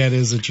 Oh yeah, it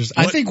is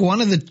interesting. I think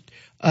one of the,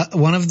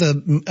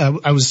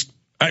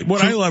 I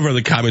What I love are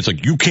the comments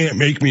like, you can't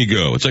make me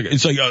go. It's like,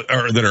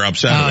 or that are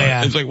upset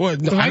about it. It's like,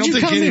 what? No, I don't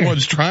think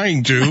anyone's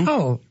trying to.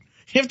 No.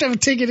 You have to have a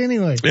ticket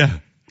anyway. Yeah.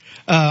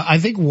 I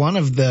think one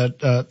of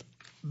the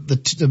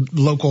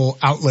local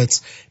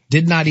outlets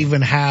did not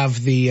even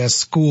have the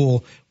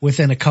school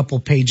within a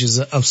couple pages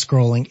of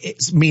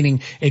scrolling,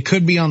 meaning it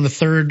could be on the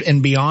third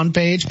and beyond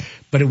page,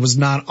 but it was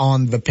not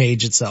on the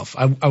page itself.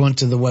 I went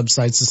to the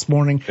websites this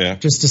morning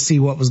just to see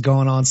what was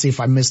going on, see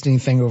if I missed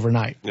anything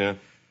overnight. Yeah.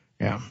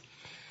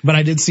 But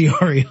I did see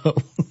Oreo.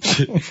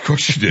 Of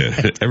course you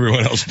did.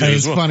 Everyone else did.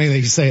 It's funny that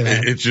you say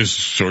that. It's just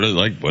sort of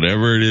like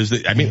whatever it is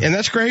and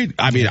that's great.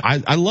 I mean,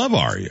 I love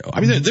Oreo.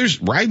 I mean,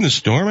 there's Riding the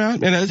Storm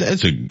out,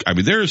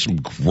 and there are some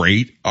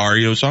great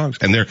Oreo songs,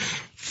 and they're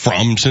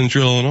from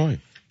Central Illinois.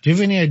 Do you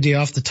have any idea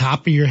off the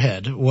top of your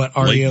head what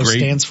Oreo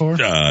stands for?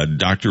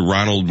 Dr.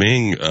 Ronald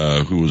Ming,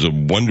 who was a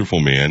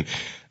wonderful man,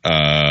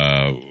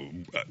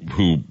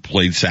 who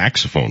played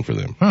saxophone for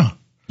them. Huh.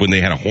 When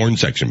they had a horn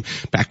section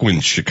back when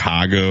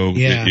Chicago,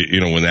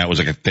 when that was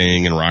like a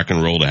thing in rock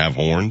and roll to have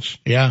horns.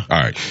 Yeah. All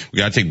right. We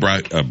got to take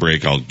a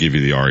break. I'll give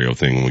you the Oreo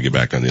thing when we get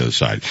back on the other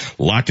side.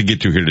 A lot to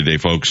get to here today,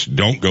 folks.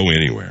 Don't go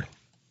anywhere.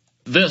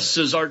 This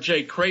is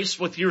R.J. Crace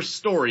with your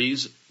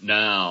stories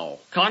now.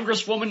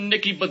 Congresswoman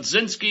Nikki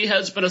Budzinski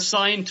has been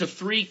assigned to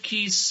 3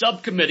 key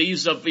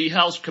subcommittees of the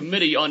House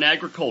Committee on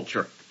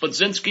Agriculture.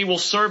 Budzinski will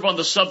serve on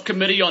the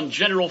subcommittee on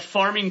general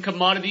farming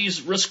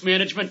commodities, risk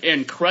management,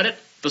 and credit,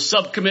 the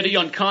subcommittee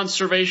on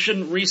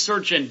conservation,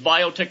 research, and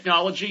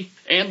biotechnology,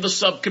 and the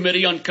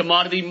subcommittee on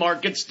commodity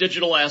markets,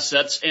 digital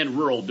assets, and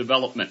rural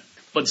development.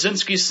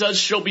 Budzinski says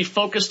she'll be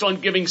focused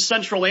on giving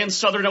Central and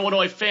Southern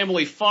Illinois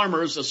family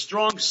farmers a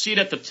strong seat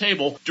at the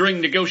table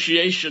during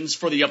negotiations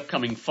for the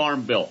upcoming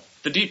Farm Bill.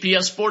 The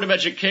DPS Board of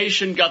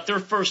Education got their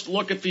first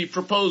look at the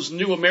proposed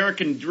New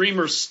American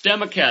Dreamer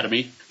STEM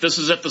Academy. This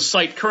is at the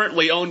site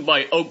currently owned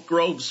by Oak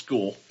Grove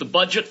School. The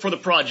budget for the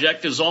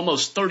project is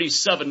almost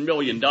 $37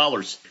 million.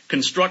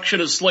 Construction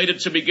is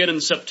slated to begin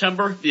in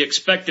September. The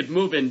expected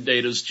move-in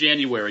date is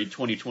January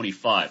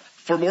 2025.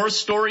 For more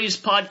stories,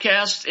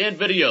 podcasts, and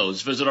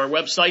videos, visit our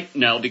website,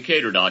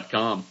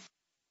 nowdecatur.com.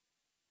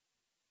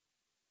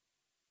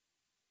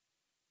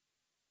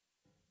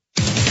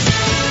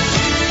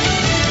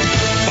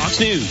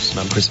 News.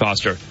 I'm Chris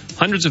Foster.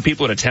 Hundreds of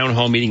people at a town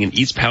hall meeting in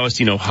East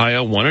Palestine,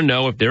 Ohio want to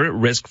know if they're at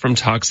risk from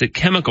toxic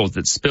chemicals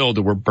that spilled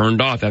or were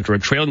burned off after a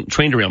train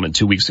derailment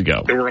 2 weeks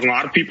ago. There were a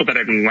lot of people that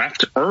had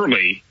left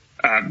early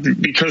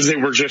because they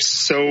were just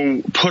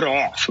so put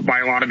off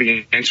by a lot of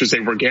the answers they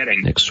were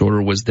getting. Nick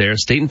Sorter was there.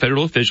 State and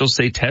federal officials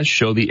say tests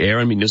show the air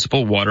and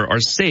municipal water are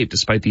safe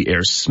despite the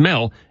air's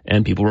smell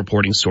and people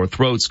reporting sore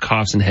throats,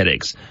 coughs, and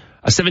headaches.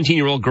 A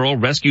 17-year-old girl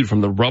rescued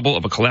from the rubble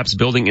of a collapsed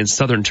building in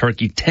southern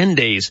Turkey 10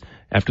 days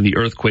after the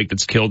earthquake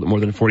that's killed more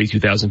than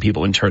 42,000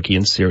 people in Turkey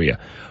and Syria.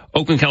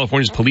 Oakland,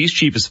 California's police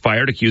chief is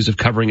fired, accused of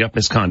covering up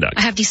misconduct.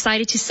 I have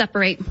decided to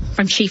separate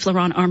from Chief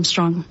LaRon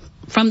Armstrong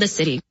from the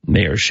city.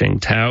 Mayor Sheng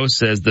Tao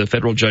says the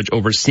federal judge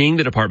overseeing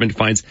the department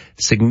finds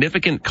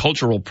significant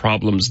cultural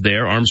problems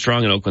there.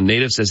 Armstrong, an Oakland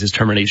native, says his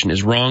termination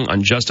is wrong,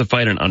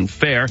 unjustified, and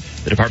unfair.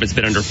 The department's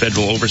been under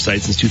federal oversight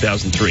since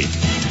 2003.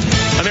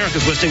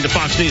 America's listening to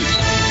Fox News.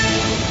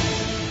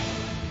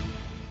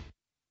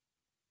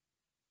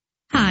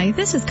 Hi,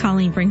 this is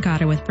Colleen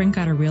Brinkotter with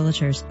Brinkotter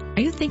Realtors.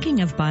 Are you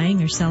thinking of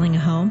buying or selling a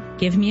home?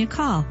 Give me a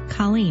call.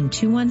 Colleen,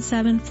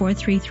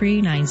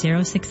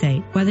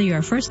 217-433-9068. Whether you're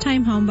a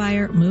first-time home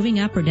buyer, moving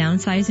up or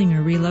downsizing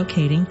or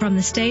relocating, from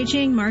the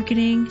staging,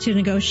 marketing, to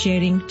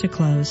negotiating, to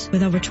close.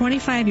 With over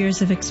 25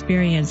 years of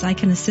experience, I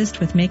can assist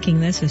with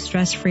making this a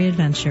stress-free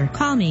adventure.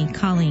 Call me,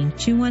 Colleen,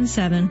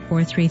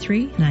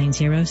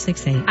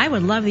 217-433-9068. I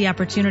would love the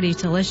opportunity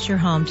to list your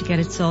home to get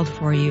it sold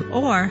for you,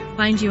 or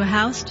find you a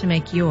house to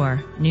make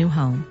your new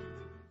home.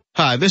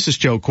 Hi, this is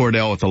Joe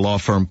Cordell with the law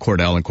firm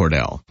Cordell &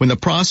 Cordell. When the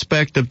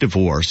prospect of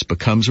divorce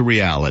becomes a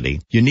reality,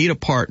 you need a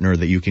partner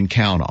that you can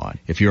count on.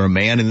 If you're a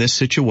man in this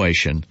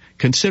situation,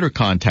 consider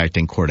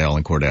contacting Cordell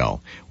 &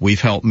 Cordell. We've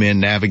helped men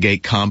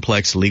navigate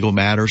complex legal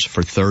matters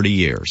for 30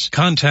 years.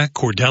 Contact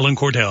Cordell &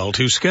 Cordell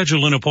to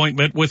schedule an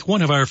appointment with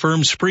one of our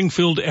firm's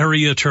Springfield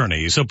area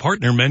attorneys, a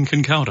partner men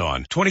can count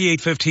on.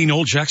 2815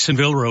 Old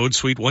Jacksonville Road,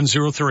 Suite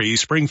 103,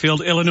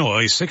 Springfield,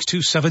 Illinois,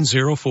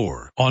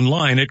 62704.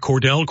 Online at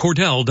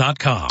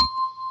CordellCordell.com.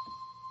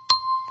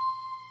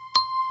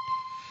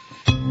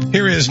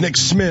 Here is Nick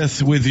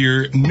Smith with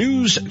your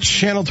News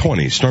Channel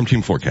 20 Storm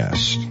Team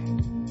forecast.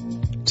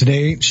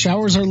 Today,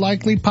 showers are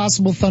likely,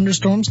 possible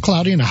thunderstorms,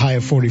 cloudy and a high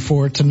of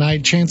 44.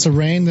 Tonight, chance of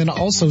rain, then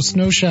also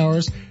snow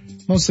showers,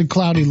 mostly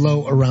cloudy,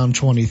 low around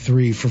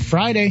 23. For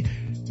Friday,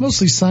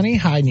 mostly sunny,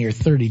 high near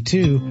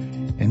 32.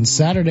 And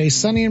Saturday,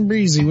 sunny and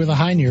breezy with a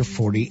high near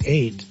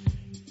 48.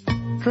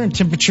 Current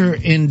temperature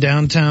in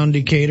downtown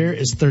Decatur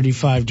is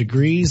 35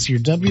 degrees. Your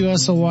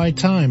WSOY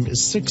time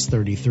is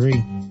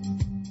 6:33.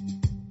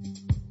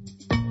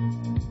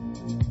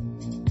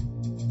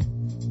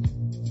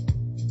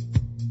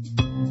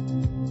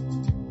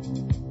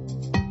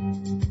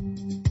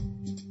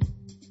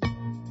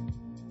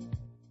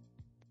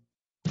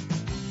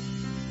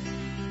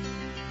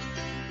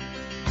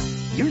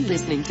 You're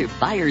listening to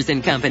Byers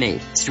 & Company,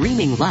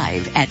 streaming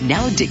live at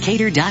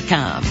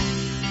nowdecatur.com.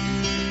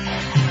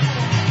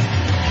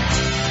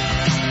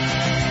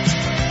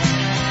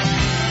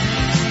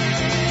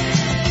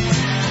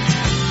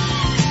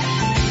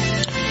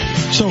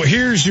 So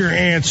here's your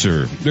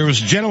answer. There was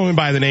a gentleman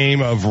by the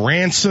name of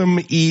Ransom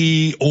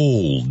E.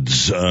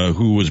 Olds,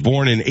 who was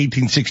born in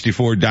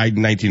 1864, died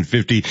in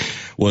 1950,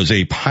 was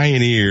a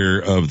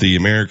pioneer of the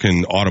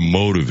American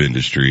automotive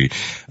industry.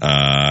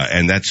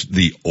 And that's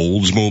the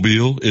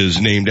Oldsmobile is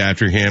named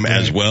after him,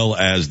 as well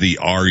as the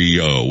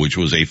REO, which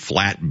was a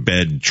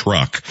flatbed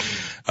truck.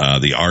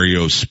 The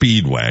REO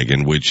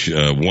Speedwagon, which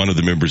one of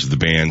the members of the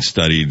band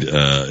studied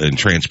in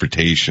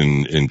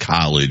transportation in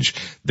college.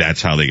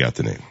 That's how they got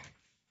the name.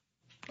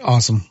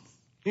 Awesome.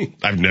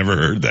 I've never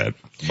heard that,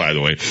 by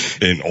the way,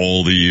 in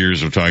all the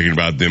years of talking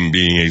about them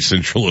being a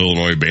Central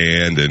Illinois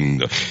band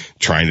and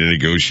trying to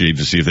negotiate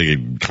to see if they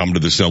could come to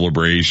the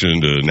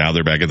celebration. Now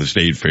they're back at the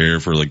state fair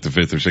for like the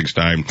 5th or 6th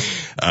time.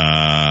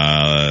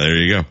 There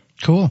you go.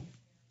 Cool.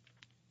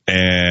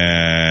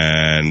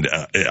 And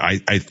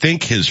I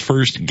think his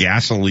first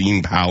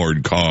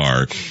gasoline-powered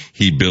car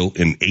he built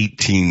in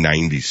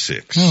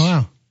 1896. Oh,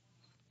 wow.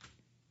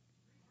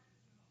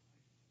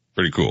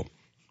 Pretty cool.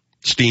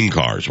 Steam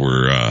cars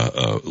were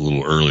a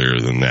little earlier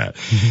than that,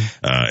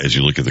 as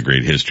you look at the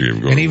great history of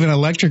going. And even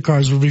electric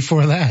cars were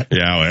before that.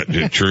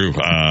 Yeah, true.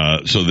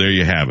 So there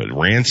you have it.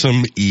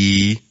 Ransom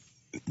E,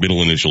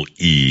 middle initial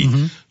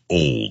E,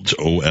 Olds,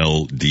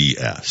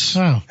 O-L-D-S.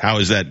 Wow. How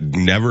has that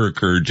never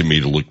occurred to me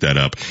to look that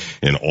up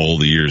in all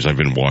the years I've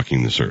been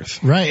walking this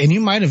earth? Right, and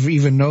you might have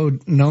even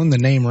known the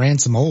name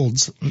Ransom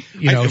Olds. From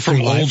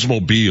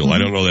Oldsmobile. I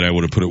don't know that I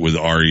would have put it with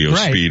REO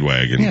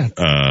Speedwagon.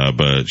 Yeah.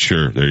 But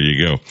sure, there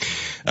you go.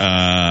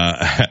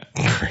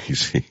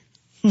 Crazy.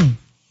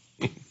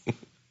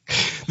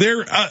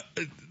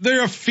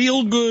 They're a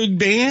feel-good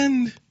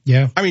band.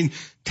 Yeah. I mean,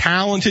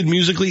 talented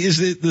musically. Is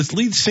the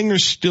lead singer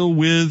still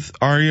with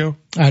REO?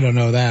 I don't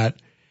know that.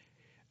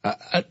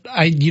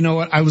 You know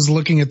what? I was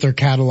looking at their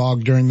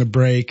catalog during the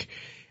break,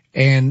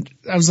 and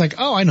I was like,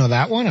 oh, I know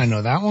that one. I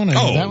know that one. I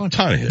know that one.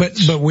 Ton of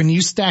hits. But when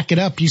you stack it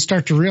up, you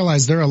start to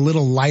realize they're a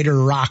little lighter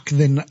rock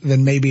than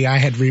maybe I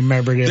had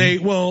remembered it.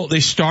 They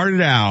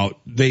started out,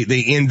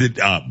 they ended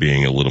up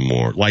being a little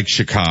more like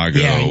Chicago,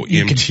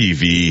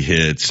 MTV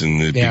hits,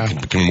 and it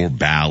became more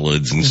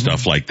ballads and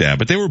stuff like that.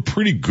 But they were a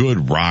pretty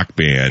good rock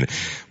band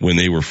when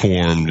they were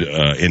formed,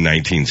 in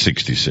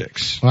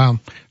 1966. Wow.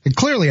 They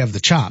clearly have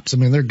the chops. I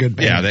mean, they're a good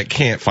band. Yeah, that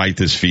Can't Fight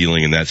This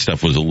Feeling and that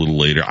stuff was a little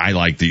later. I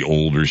like the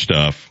older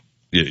stuff,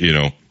 you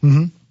know,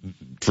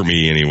 for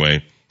me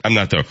anyway. I'm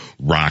not the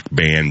rock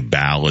band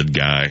ballad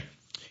guy.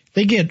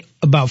 They get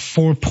about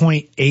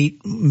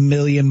 4.8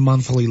 million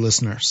monthly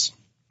listeners.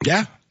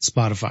 Yeah.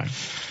 Spotify.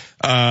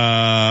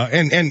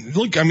 And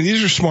look, I mean,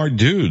 these are smart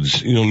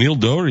dudes. You know, Neil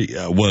Doherty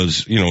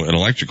was, an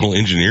electrical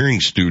engineering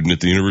student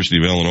at the University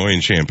of Illinois in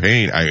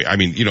Champaign. I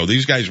mean,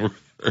 these guys were.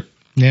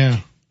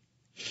 Yeah.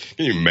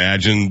 Can you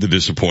imagine the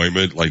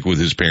disappointment, like with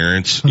his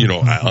parents, on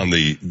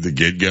the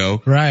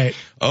get-go? Right.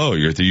 Oh,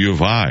 you're at the U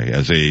of I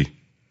as a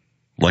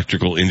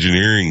electrical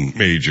engineering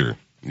major.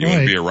 You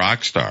want to be a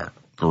rock star.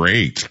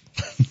 Great.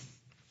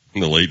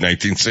 In the late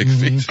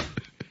 1960s.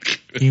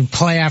 You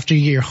play after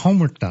you get your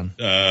homework done.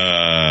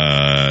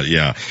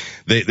 Yeah.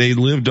 They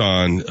lived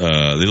in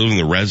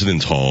the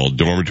residence hall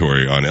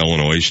dormitory on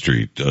Illinois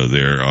Street,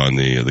 there on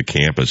the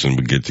campus, and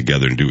would get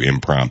together and do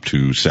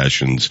impromptu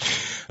sessions,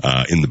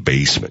 in the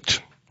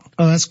basement.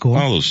 Oh, that's cool.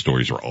 All those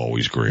stories are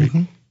always great.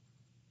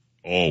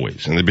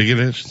 Always. And the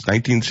beginning of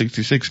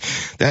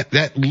 1966.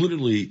 That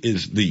literally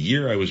is the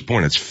year I was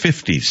born. It's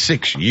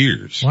 56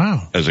 years.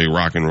 Wow. As a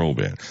rock and roll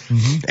band.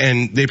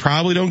 And they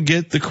probably don't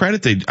get the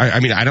credit I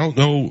mean, I don't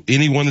know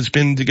anyone that's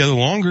been together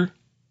longer.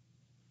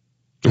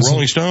 The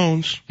Rolling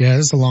Stones. Yeah,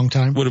 that's a long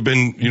time. Would have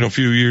been, a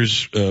few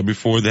years,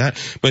 before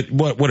that. But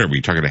what are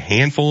we talking, a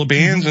handful of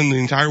bands in the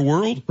entire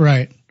world?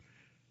 Right.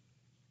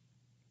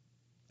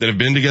 That have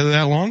been together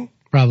that long?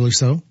 Probably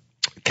so.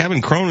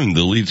 Kevin Cronin,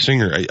 the lead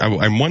singer,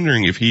 I'm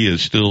wondering if he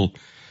is still,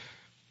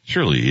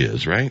 surely he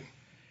is, right?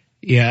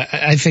 Yeah,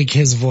 I think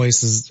his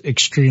voice is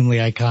extremely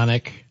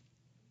iconic.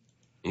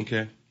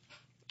 Okay.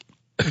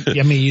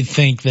 I mean, you'd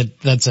think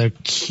that's a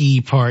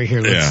key part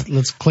here.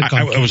 Let's click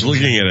on. I was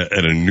looking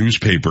at a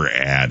newspaper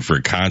ad for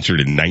a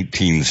concert in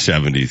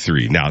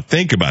 1973. Now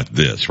think about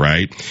this,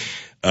 right?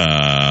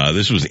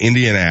 This was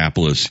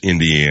Indianapolis,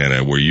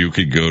 Indiana, where you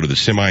could go to the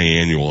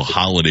semi-annual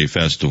holiday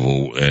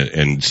festival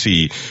and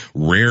see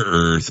Rare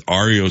Earth,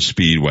 REO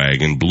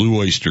Speedwagon, Blue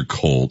Oyster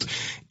Cult,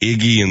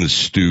 Iggy and the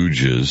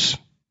Stooges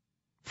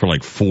for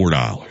like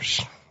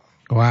 $4.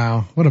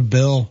 Wow. What a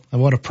bill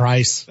and what a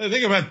price.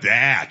 Think about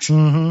that.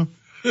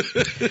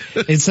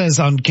 It says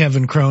on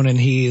Kevin Cronin,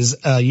 he's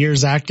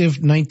years active,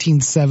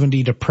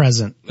 1970 to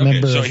present.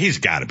 Okay, so he's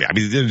got to be. I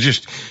mean, they're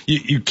just,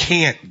 you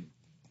can't.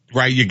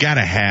 Right, you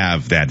gotta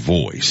have that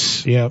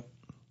voice. Yep.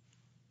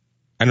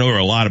 I know there are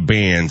a lot of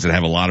bands that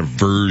have a lot of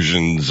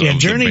versions of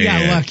Journey the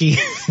band. got lucky.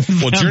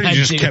 Well, Journey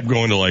just kept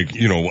going to like,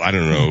 I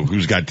don't know,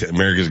 who's got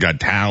America's Got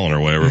Talent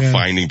or whatever,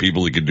 finding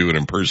people that could do an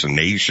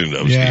impersonation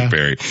of Steve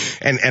Perry.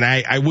 And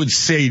I would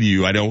say to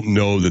you, I don't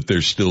know that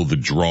there's still the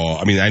draw.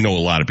 I mean, I know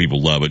a lot of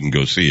people love it and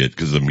go see it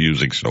because the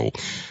music's so,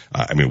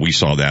 we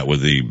saw that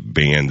with the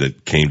band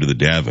that came to the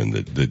Devon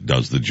that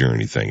does the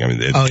Journey thing. I mean,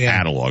 the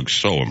catalog's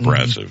so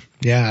impressive.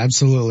 Yeah,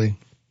 absolutely.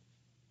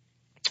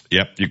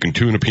 Yep, you can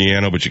tune a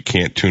piano, but you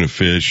can't tune a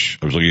fish.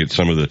 I was looking at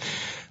some of the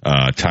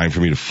Time for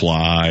Me to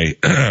Fly,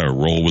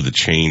 Roll with the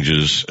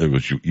Changes,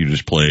 which you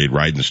just played,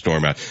 Riding the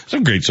Storm Out.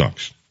 Some great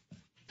songs.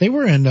 They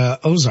were in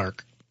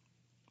Ozark,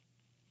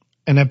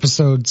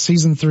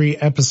 season 3,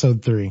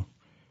 episode 3.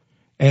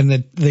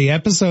 And the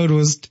episode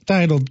was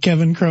titled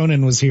Kevin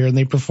Cronin Was Here, and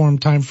they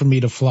performed Time for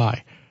Me to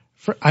Fly.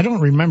 I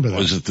don't remember that.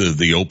 Was it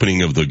the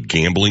opening of the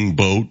gambling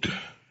boat?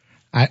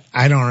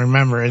 I don't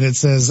remember. And it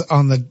says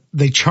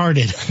they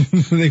charted.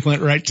 They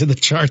went right to the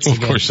charts. Well,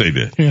 of course they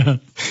did. Yeah.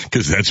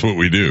 Cause that's what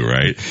we do,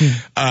 right?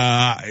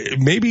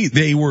 Maybe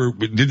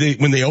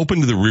when they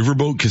opened the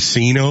Riverboat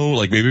Casino,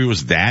 like maybe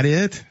was that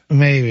it?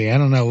 Maybe. I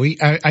don't know.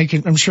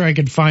 I'm sure I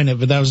could find it,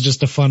 but that was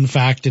just a fun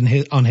fact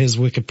on his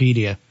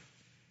Wikipedia.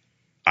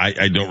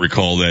 I don't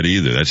recall that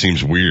either. That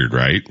seems weird,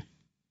 right?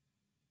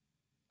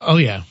 Oh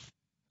yeah.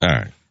 All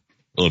right.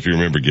 Well, if you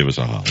remember, give us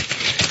a holler.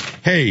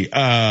 Hey,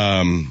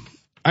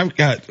 I've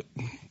got,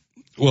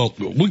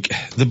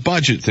 the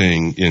budget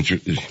thing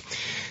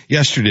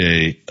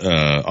yesterday,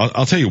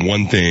 I'll tell you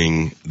one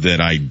thing that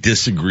I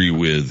disagree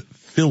with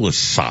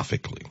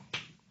philosophically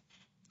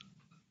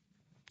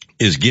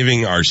is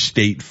giving our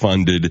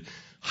state-funded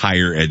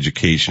higher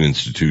education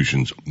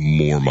institutions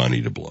more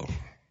money to blow.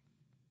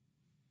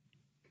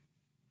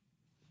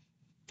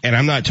 And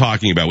I'm not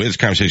talking about, we had this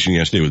conversation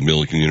yesterday with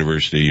Millikan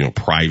University,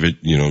 private,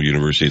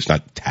 university. It's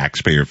not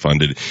taxpayer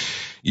funded.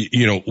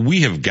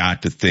 We have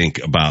got to think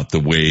about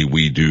the way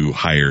we do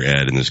higher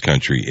ed in this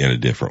country in a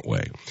different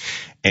way.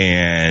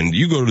 And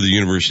you go to the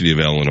University of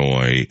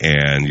Illinois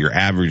and your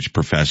average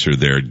professor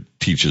there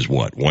teaches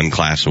what? One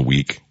class a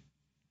week?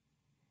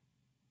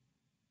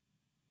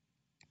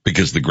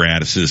 Because the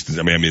grad assistants,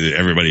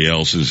 everybody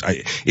else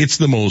it's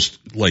the most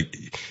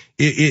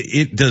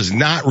it does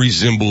not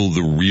resemble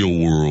the real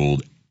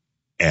world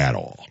at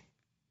all.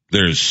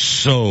 There's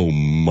so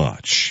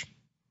much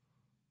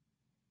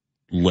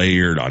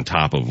layered on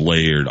top of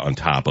layered on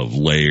top of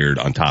layered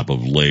on top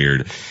of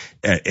layered.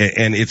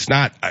 And it's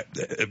not,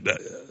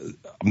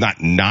 I'm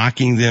not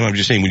knocking them. I'm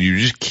just saying when you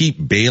just keep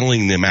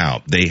bailing them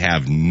out, they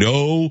have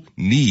no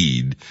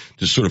need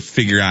to sort of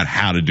figure out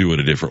how to do it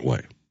a different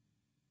way.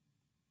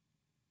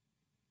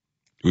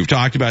 We've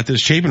talked about this.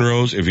 Chapin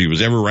Rose, if he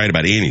was ever right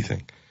about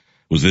anything,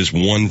 was this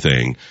one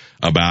thing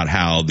about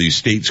how these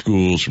state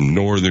schools from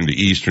northern to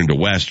eastern to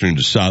western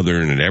to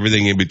southern and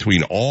everything in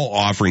between all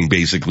offering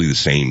basically the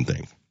same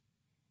thing.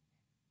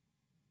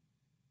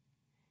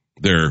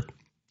 Their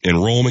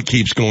enrollment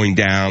keeps going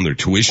down. Their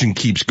tuition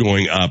keeps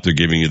going up. They're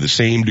giving you the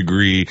same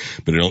degree,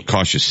 but it'll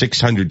cost you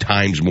 600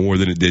 times more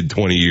than it did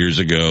 20 years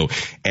ago.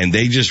 And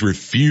they just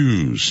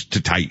refuse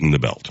to tighten the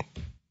belt.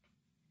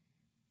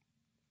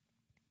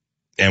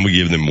 And we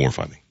give them more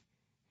funding.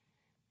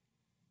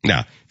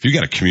 Now, if you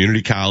got a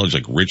community college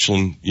like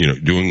Richland,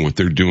 doing what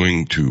they're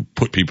doing to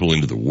put people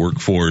into the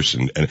workforce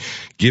and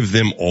give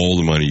them all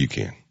the money you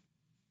can.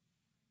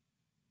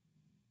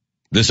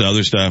 This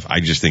other stuff, I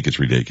just think it's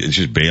ridiculous. It's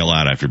just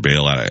bailout after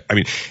bailout.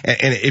 And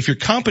if your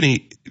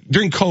company,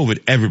 during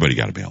COVID, everybody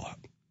got a bailout.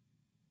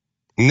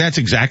 And that's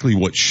exactly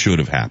what should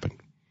have happened.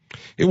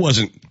 It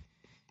wasn't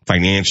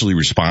financially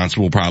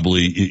responsible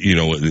probably,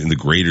 in the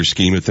greater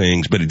scheme of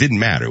things, but it didn't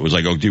matter. It was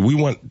like, do we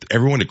want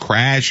everyone to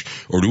crash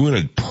or do we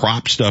want to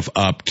prop stuff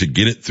up to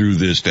get it through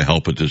this to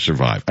help it to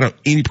survive? I don't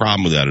have any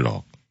problem with that at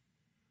all.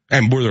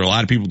 And were there a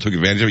lot of people who took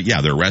advantage of it?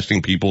 Yeah, they're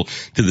arresting people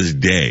to this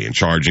day and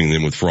charging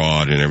them with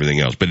fraud and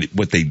everything else. But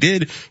what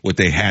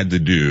they had to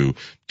do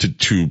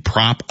to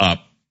prop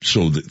up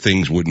so that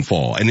things wouldn't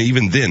fall. And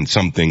even then,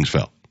 some things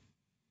fell.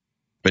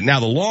 But now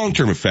the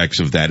long-term effects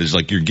of that is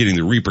like you're getting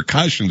the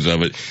repercussions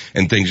of it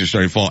and things are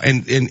starting to fall.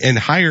 And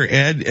higher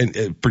ed,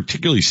 and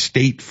particularly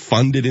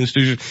state-funded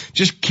institutions,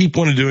 just keep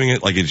on doing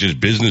it like it's just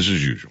business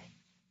as usual.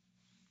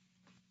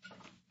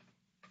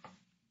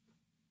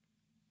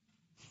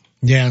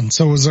 Yeah.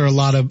 So was there a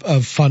lot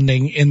of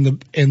funding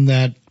in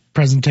that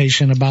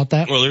presentation about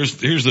that? Well, here's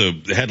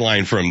the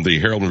headline from the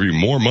Herald Review.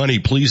 More money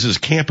pleases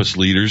campus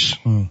leaders.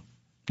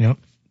 Yep.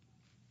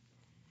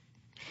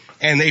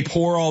 And they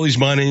pour all these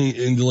money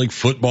into like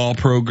football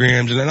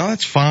programs and then,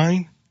 that's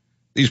fine.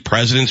 These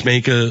presidents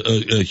make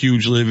a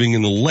huge living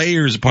and the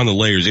layers upon the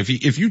layers.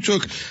 If you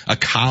took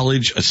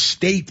a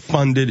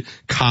state-funded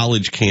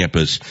college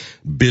campus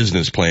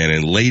business plan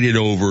and laid it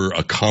over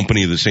a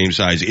company of the same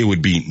size, it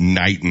would be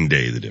night and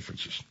day, the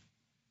differences.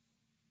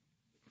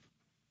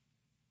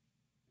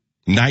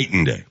 Night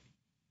and day.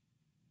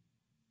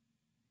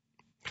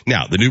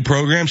 Now, the new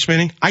program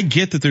spending, I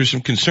get that there's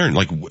some concern.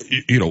 Like,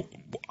 you know,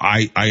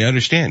 I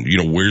understand, you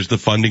know, where's the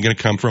funding going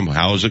to come from?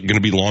 How is it going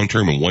to be long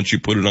term? And once you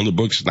put it on the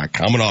books, it's not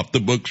coming off the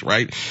books,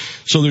 right?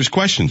 So there's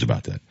questions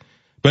about that.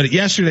 But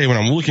yesterday when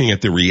I'm looking at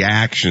the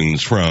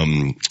reactions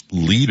from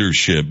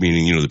leadership,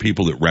 meaning, you know, the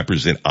people that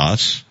represent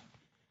us,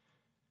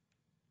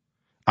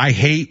 I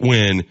hate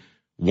when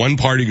one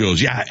party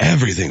goes, yeah,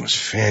 everything was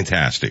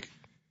fantastic.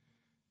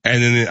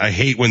 And then I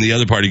hate when the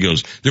other party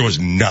goes, there was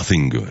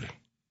nothing good.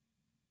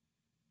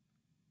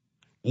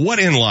 What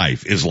in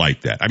life is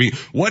like that? I mean,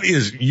 what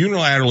is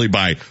unilaterally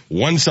by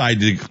one side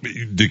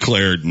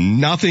declared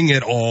nothing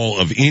at all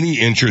of any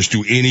interest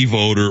to any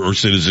voter or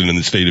citizen in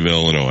the state of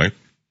Illinois,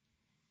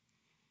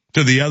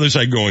 to the other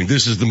side going,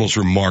 this is the most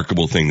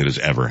remarkable thing that has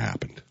ever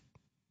happened?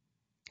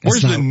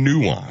 Where's the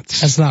nuance?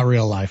 That's not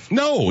real life.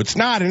 No, it's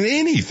not in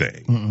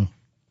anything. Mm-mm.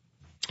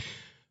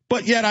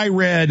 But yet I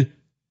read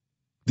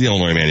the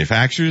Illinois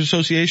Manufacturers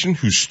Association,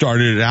 who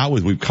started it out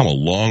with, we've come a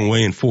long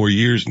way in 4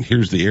 years, and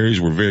here's the areas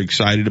we're very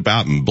excited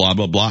about, and blah,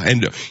 blah, blah.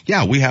 And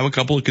yeah, we have a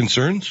couple of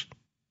concerns.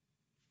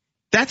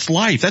 That's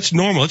life. That's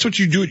normal. That's what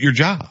you do at your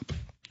job.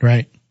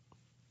 Right.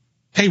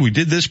 Hey, we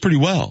did this pretty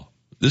well.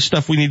 This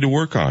stuff we need to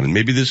work on, and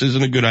maybe this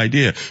isn't a good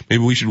idea.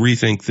 Maybe we should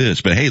rethink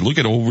this. But hey, look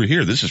at over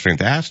here. This is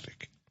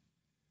fantastic.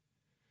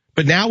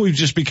 But now we've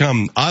just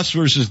become us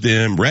versus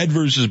them, red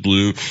versus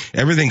blue.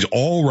 Everything's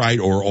all right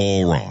or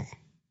all wrong.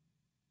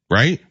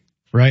 Right?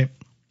 Right.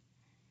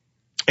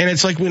 And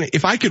it's like,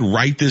 if I could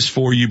write this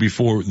for you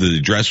before the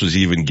address was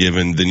even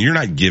given, then you're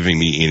not giving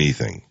me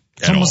anything.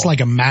 It's almost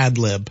like a Mad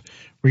Lib,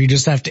 where you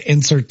just have to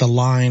insert the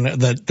line,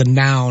 the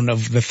noun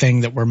of the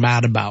thing that we're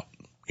mad about,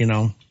 you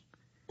know?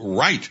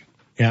 Right.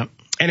 Yeah.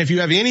 And if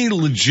you have any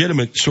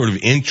legitimate sort of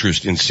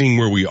interest in seeing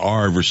where we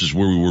are versus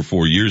where we were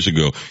 4 years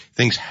ago,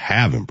 things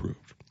have improved,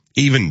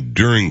 even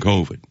during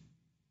COVID.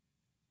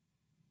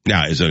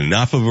 Now, is it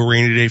enough of a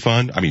rainy day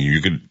fund? I mean,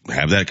 you could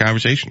have that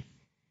conversation.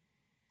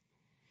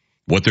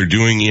 What they're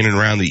doing in and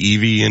around the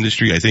EV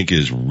industry, I think,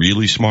 is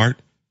really smart.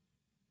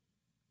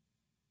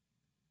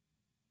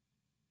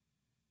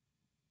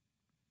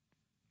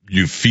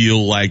 You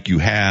feel like you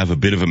have a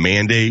bit of a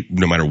mandate,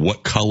 no matter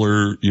what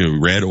color, you know,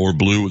 red or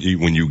blue,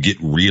 when you get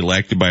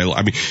reelected by,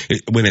 I mean,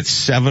 when it's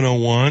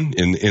 701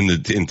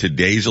 in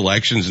today's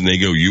elections and they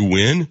go, you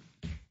win.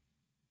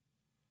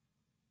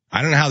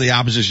 I don't know how the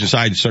opposition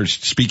side starts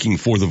speaking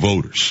for the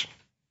voters.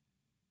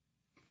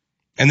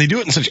 And they do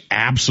it in such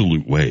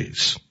absolute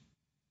ways.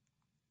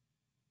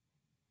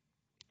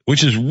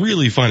 Which is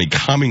really funny,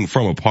 coming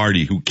from a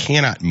party who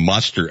cannot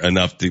muster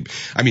enough to,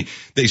 I mean,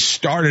 they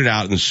started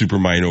out in the super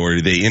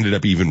minority. They ended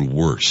up even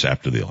worse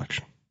after the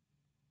election.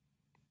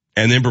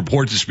 And then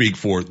purport to speak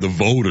for the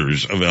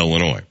voters of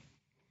Illinois.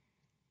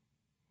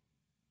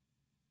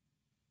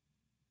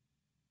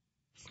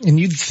 And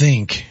you'd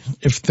think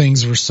if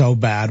things were so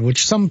bad,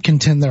 which some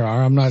contend there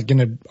are, I'm not going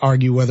to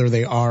argue whether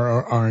they are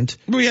or aren't.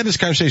 We had this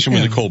conversation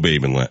with Nicole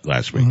Bateman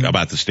last week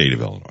about the state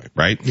of Illinois,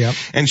 right? Yep.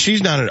 And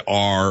she's not an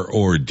R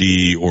or a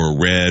D or a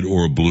red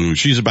or a blue.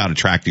 She's about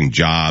attracting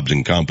jobs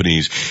and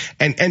companies.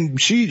 And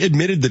she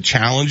admitted the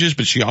challenges,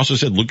 but she also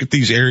said, look at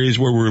these areas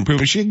where we're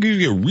improving. She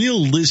gave you a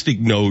realistic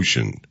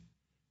notion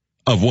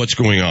of what's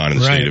going on in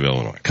the state of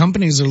Illinois.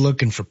 Companies are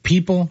looking for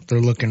people.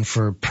 They're looking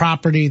for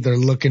property. They're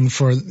looking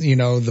for, you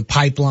know, the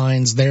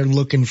pipelines. They're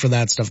looking for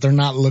that stuff. They're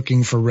not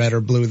looking for red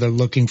or blue. They're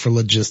looking for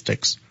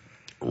logistics.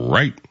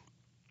 Right.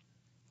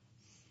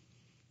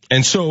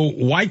 And so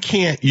why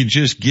can't you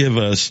just give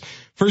us,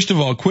 first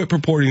of all, quit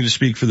purporting to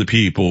speak for the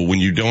people when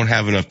you don't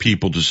have enough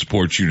people to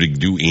support you to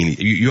do any,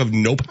 you have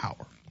no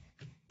power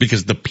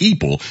because the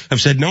people have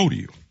said no to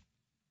you.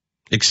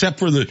 Except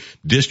for the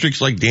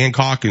districts like Dan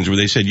Calkins where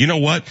they said, you know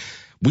what?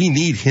 We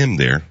need him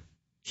there.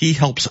 He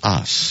helps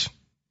us.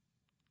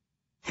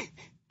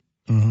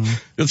 Mm-hmm.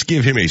 Let's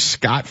give him a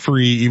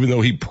scot-free, even though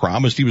he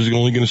promised he was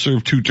only going to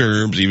serve 2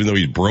 terms, even though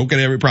he's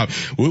broken every problem.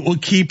 We'll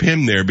keep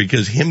him there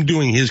because him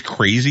doing his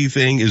crazy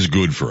thing is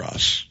good for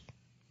us.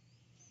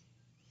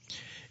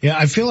 Yeah,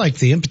 I feel like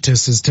the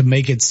impetus is to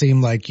make it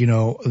seem like, you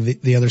know,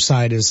 the other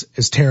side is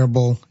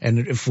terrible.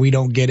 And if we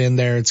don't get in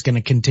there, it's going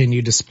to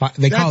continue to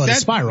they call it a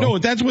spiral. No,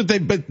 that's what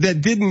but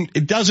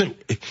it doesn't,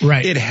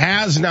 right. It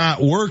has not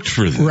worked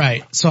for them.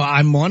 Right. So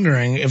I'm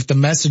wondering if the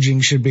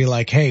messaging should be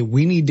like, hey,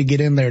 we need to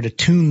get in there to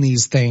tune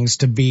these things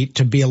to be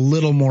a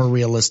little more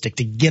realistic,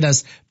 to get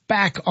us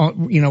back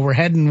on, you know, we're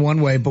heading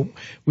one way, but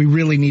we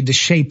really need to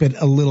shape it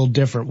a little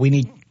different. We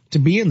need to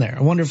be in there.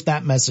 I wonder if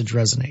that message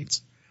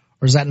resonates.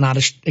 Or is that not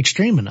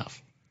extreme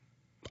enough?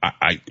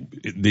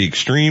 The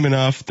extreme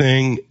enough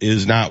thing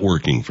is not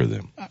working for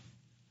them.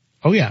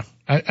 Oh yeah.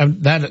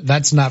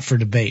 That's not for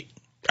debate.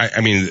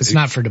 I mean, it's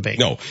not for debate.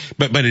 No,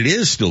 but it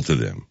is still to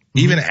them. Mm-hmm.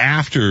 Even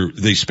after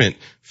they spent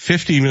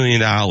 $50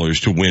 million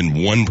to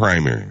win one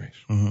primary race.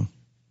 Mm-hmm.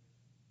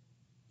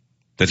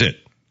 That's it.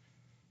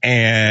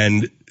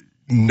 And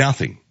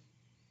nothing.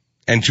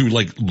 And to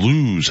like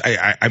lose,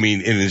 I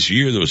mean, in this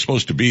year there was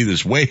supposed to be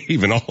this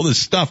wave and all this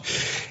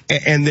stuff.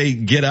 And they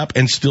get up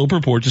and still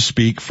purport to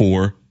speak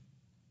for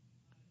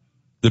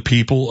the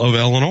people of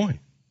Illinois.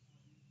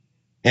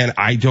 And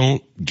I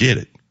don't get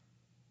it.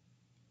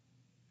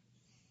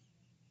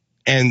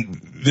 And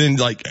then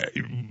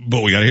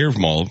but we got to hear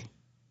from all of them.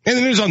 And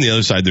then there's on the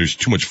other side, there's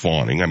too much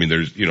fawning. I mean,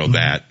 there's,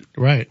 that.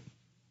 Right.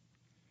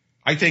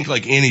 I think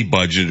like any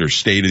budget or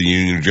State of the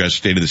Union address,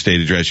 State of the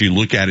State address, you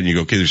look at it and you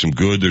go, okay, there's some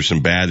good, there's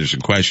some bad, there's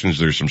some questions,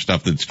 there's some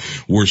stuff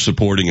that's worth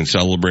supporting and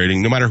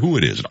celebrating, no matter who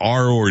it is,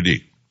 R or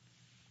D.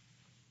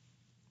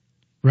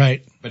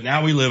 Right. But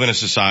now we live in a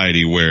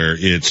society where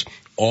it's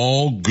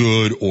all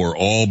good or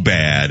all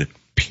bad,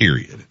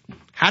 period.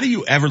 How do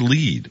you ever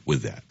lead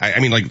with that? I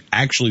mean,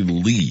 actually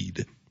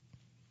lead.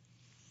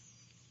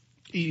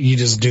 You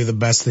just do the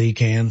best that you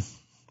can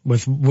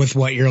with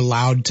what you're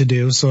allowed to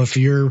do. So if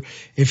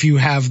you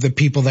have the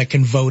people that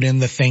can vote in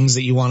the things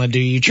that you want to do,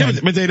 you try. Yeah,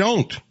 but they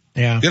don't.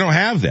 Yeah. They don't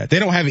have that. They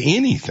don't have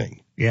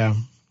anything. Yeah.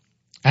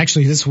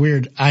 Actually, this is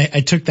weird.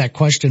 I took that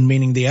question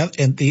meaning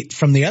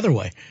from the other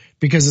way,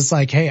 because it's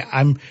like, hey,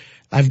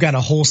 I've got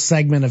a whole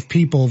segment of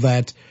people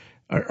that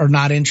are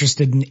not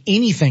interested in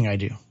anything I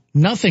do.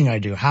 Nothing I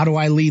do. How do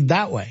I lead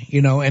that way?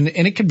 And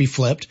it could be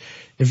flipped.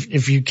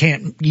 If you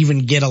can't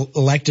even get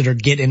elected or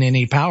get in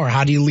any power,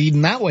 how do you lead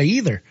in that way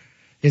either?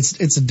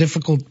 It's a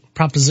difficult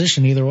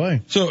proposition either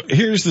way. So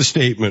here's the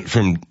statement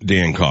from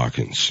Dan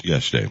Calkins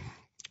yesterday.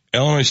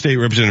 Illinois State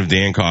Representative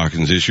Dan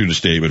Calkins issued a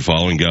statement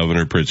following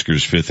Governor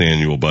Pritzker's 5th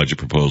annual budget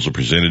proposal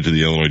presented to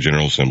the Illinois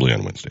General Assembly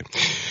on Wednesday.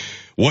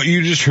 What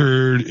you just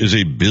heard is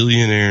a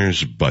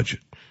billionaire's budget.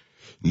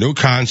 No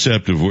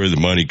concept of where the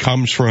money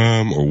comes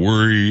from or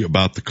worry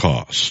about the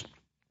cost.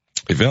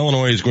 If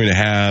Illinois is going to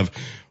have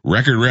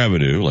record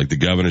revenue, like the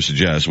governor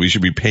suggests, we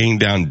should be paying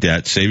down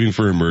debt, saving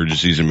for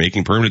emergencies, and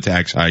making permanent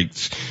tax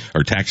hikes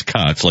or tax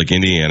cuts like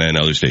Indiana and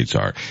other states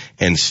are,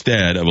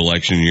 instead of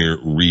election year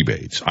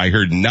rebates. I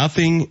heard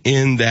nothing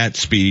in that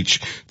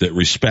speech that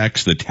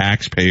respects the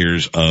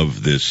taxpayers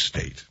of this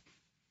state.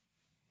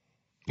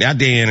 Now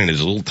Dan and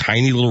his little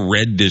tiny little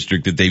red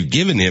district that they've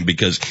given him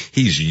because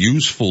he's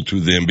useful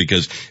to them,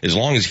 because as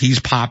long as he's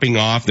popping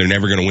off, they're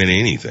never going to win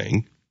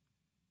anything,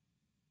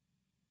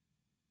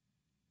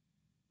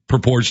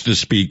 purports to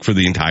speak for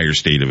the entire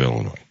state of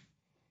Illinois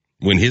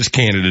when his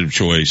candidate of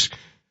choice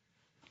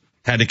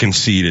had to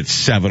concede at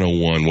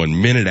 7:01,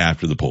 1 minute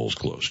after the polls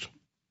closed.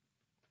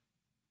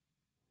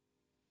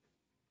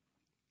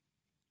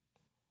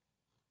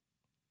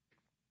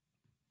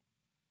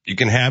 You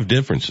can have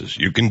differences.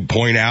 You can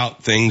point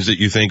out things that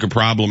you think are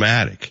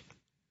problematic.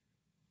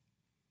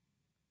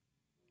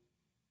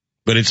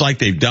 But it's like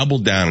they've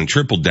doubled down and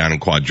tripled down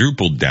and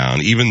quadrupled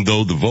down, even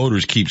though the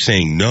voters keep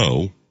saying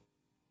no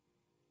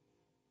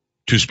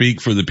to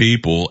speak for the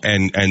people,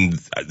 and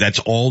that's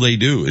all they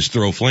do is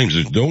throw flames.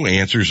 There's no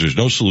answers, there's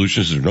no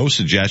solutions, there's no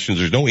suggestions,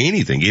 there's no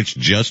anything. It's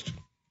just,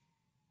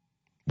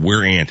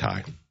 we're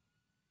anti.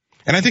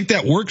 And I think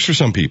that works for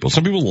some people.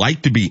 Some people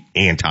like to be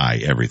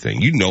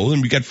anti-everything. You know them.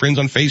 You got friends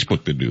on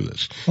Facebook that do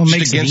this. Well, just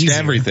makes against it easier.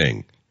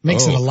 everything.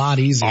 Makes it a lot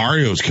easier.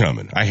 Ario's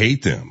coming. I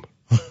hate them.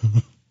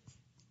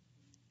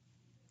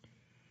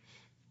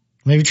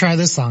 Maybe try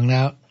this song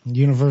out.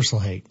 Universal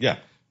hate. Yeah.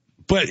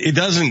 But it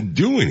doesn't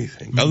do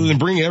anything other than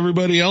bring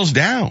everybody else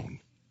down.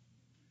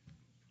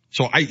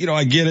 So I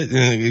get it. And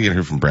I get to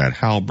hear from Brad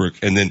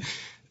Halbrook. And then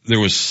there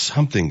was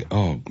something,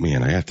 oh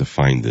man, I have to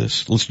find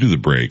this. Let's do the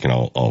break and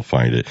I'll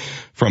find it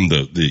from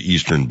the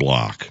Eastern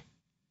Bloc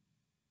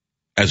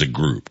as a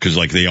group. Cause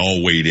they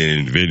all weighed in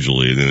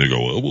individually and then they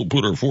go, well, we'll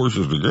put our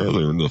forces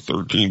together and the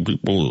 13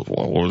 people that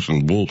follow us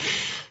and we'll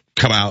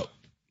come out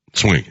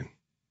swinging.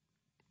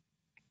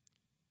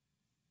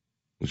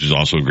 Which is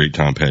also a great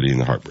Tom Petty and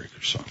the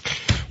Heartbreakers song.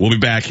 We'll be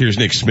back. Here's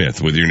Nick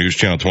Smith with your News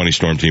Channel 20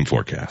 Storm Team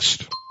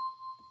forecast.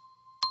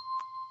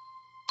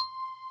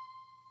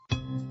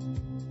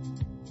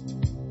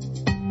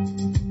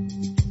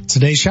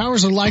 Today,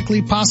 showers are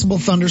likely, possible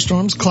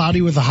thunderstorms,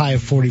 cloudy with a high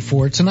of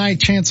 44. Tonight,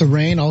 chance of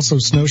rain, also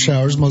snow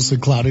showers, mostly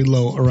cloudy,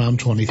 low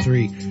around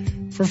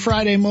 23. For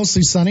Friday,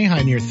 mostly sunny,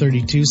 high near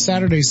 32.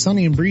 Saturday,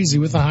 sunny and breezy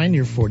with a high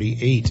near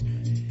 48.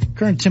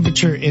 Current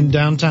temperature in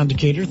downtown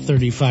Decatur,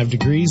 35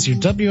 degrees. Your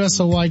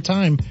WSOY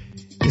time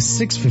is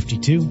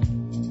 6:52.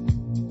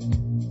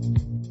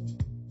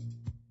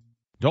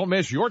 Don't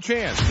miss your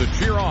chance to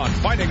cheer on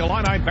Fighting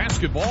Illini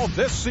basketball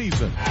this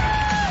season.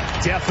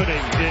 Deafening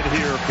in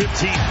here,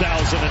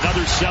 15,000,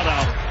 another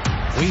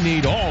shutout. We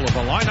need all of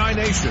Illini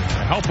Nation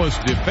to help us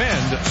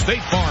defend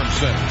State Farm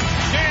Center.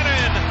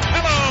 Shannon,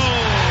 hello!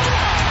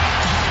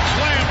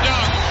 Slam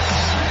dunk.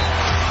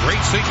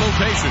 Great seat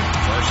locations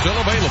are still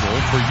available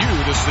for you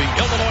to see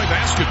Illinois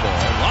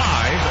basketball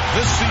live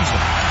this season.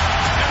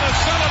 And the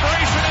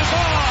celebration is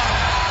on!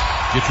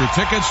 Get your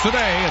tickets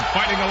today at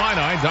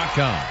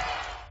fightingillini.com.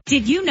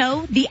 Did you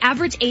know the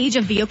average age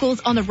of vehicles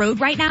on the road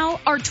right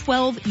now are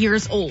 12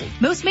 years old?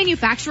 Most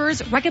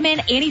manufacturers recommend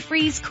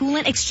antifreeze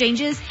coolant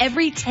exchanges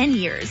every 10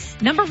 years.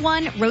 Number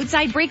one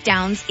roadside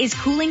breakdowns is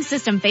cooling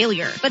system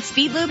failure, but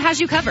Speedlube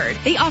has you covered.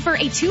 They offer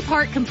a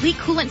 2-part complete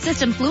coolant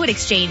system fluid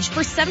exchange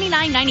for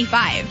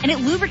 $79.95, and it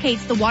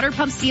lubricates the water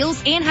pump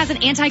seals and has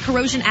an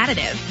anti-corrosion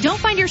additive. Don't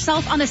find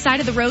yourself on the side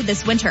of the road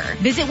this winter.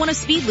 Visit one of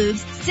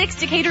Speedlube's 6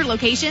 Decatur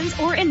locations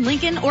or in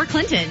Lincoln or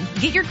Clinton.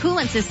 Get your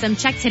coolant system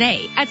checked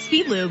today at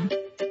Speedlube.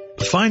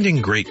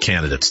 Finding great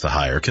candidates to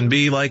hire can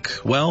be like,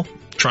 well,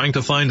 trying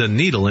to find a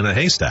needle in a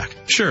haystack.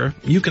 Sure,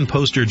 you can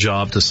post your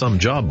job to some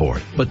job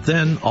board, but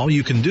then all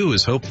you can do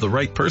is hope the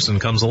right person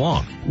comes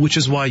along, which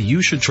is why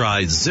you should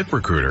try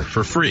ZipRecruiter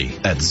for free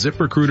at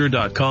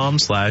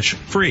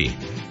ZipRecruiter.com/free.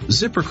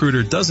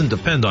 ZipRecruiter doesn't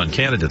depend on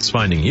candidates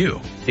finding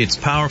you. Its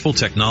powerful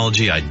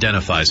technology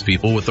identifies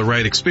people with the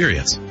right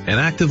experience and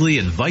actively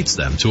invites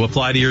them to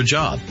apply to your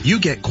job. You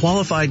get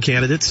qualified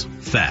candidates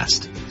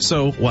fast.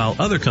 So while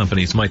other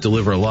companies might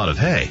deliver a lot of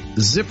hay,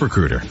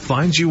 ZipRecruiter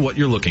finds you what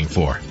you're looking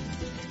for.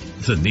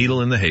 The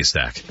needle in the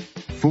haystack.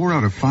 4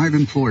 out of 5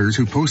 employers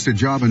who post a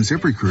job on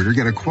ZipRecruiter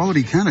get a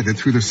quality candidate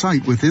through the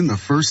site within the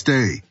first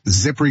day.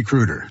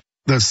 ZipRecruiter,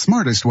 the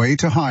smartest way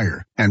to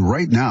hire. And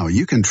right now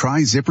you can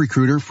try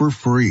ZipRecruiter for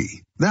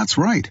free. That's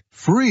right,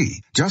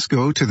 free. Just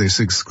go to this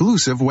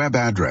exclusive web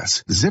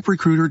address,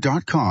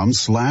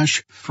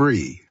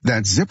 ZipRecruiter.com/free.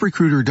 That's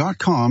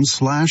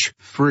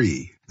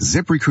ZipRecruiter.com/free.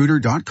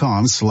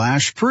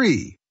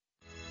 ZipRecruiter.com/free.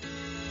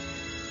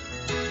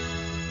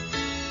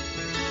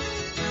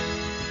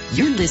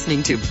 You're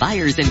listening to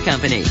Byers &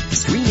 Company,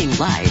 streaming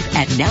live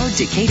at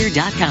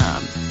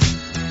nowdecatur.com.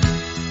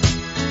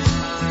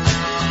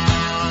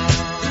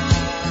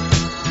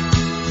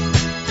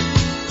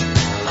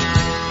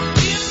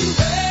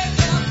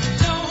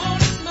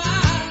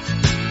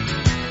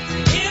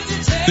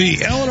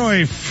 The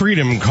Illinois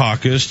Freedom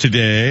Caucus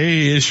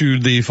today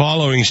issued the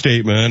following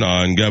statement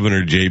on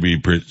Governor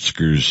J.B.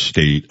 Pritzker's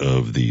State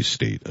of the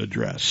State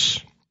address.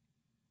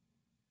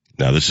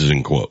 Now, this is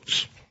in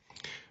quotes.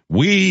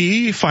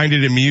 We find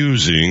it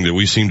amusing that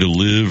we seem to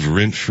live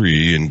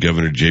rent-free in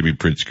Governor J.B.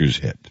 Pritzker's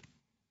head.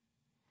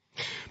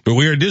 But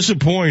we are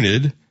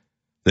disappointed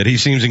that he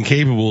seems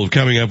incapable of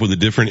coming up with a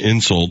different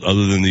insult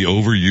other than the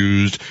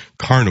overused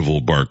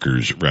carnival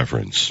barkers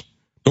reference.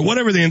 But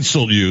whatever the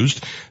insult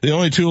used, the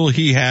only tool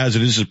he has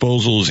at his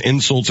disposal is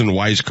insults and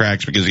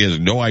wisecracks because he has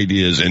no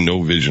ideas and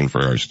no vision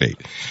for our state.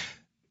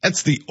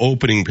 That's the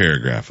opening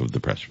paragraph of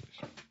the press release.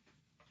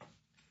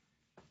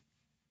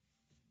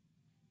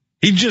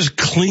 He just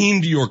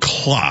cleaned your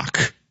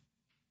clock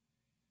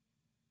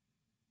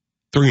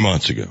 3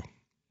 months ago.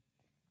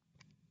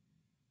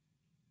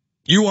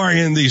 You are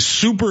in the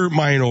super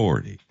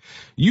minority.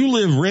 You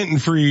live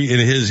rent-free in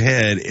his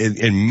head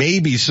and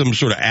maybe some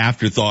sort of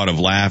afterthought of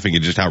laughing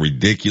at just how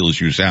ridiculous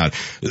you sound.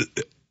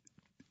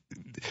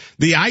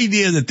 The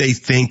idea that they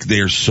think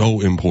they're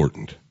so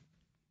important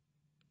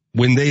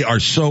when they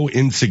are so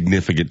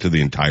insignificant to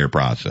the entire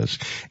process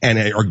and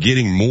are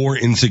getting more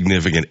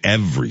insignificant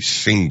every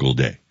single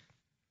day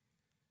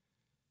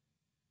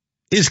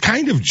is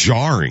kind of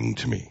jarring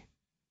to me,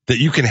 that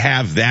you can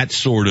have that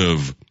sort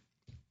of,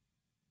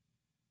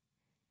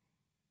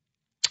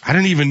 I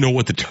don't even know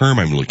what the term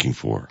I'm looking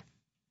for.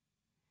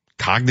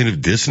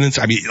 Cognitive dissonance?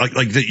 I mean,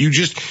 like that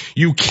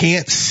you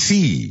can't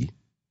see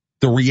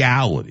the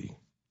reality.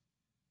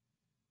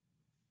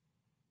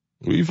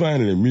 We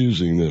find it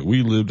amusing that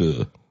we lived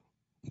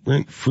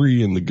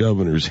rent-free in the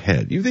governor's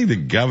head. You think the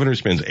governor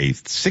spends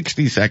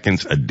 60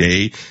 seconds a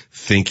day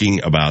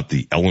thinking about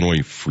the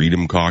Illinois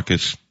Freedom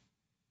Caucus?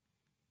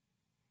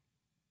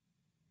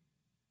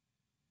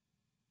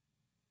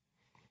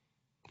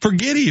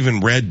 Forget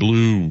even red,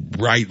 blue,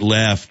 right,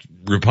 left,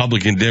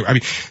 Republican. I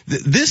mean,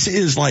 this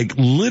is like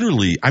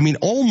literally, I mean,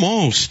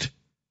 almost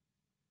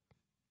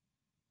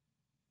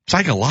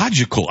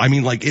psychological. I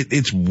mean, like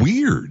it's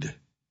weird.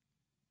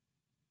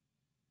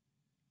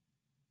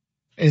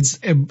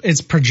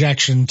 It's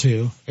projection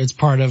too. It's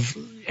part of,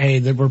 hey,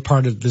 that we're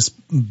part of this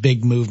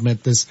big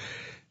movement. This,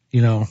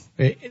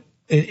 it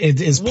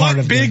is part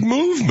of big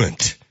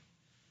movement.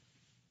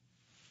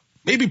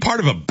 Maybe part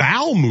of a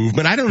bowel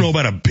movement. I don't know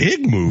about a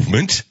big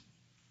movement.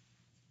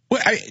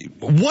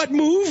 What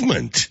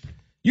movement?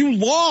 You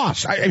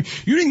lost.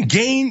 You didn't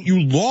gain.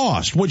 You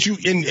lost. What you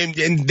and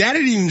that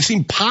didn't even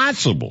seem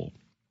possible.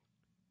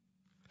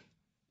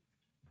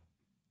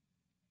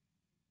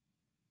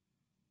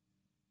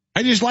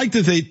 I just like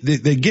that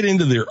they get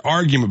into their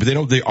argument,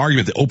 but they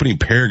argue at the opening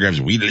paragraphs.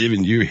 We live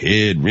in your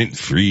head rent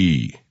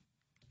free.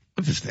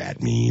 What does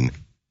that mean?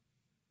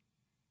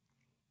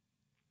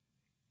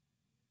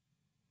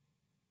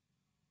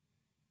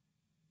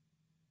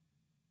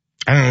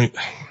 I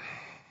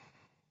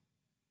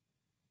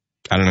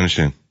don't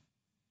understand.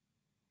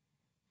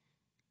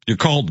 You're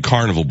called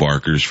carnival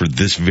barkers for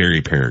this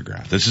very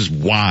paragraph. This is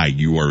why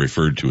you are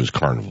referred to as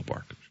carnival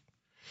barkers.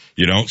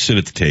 You don't sit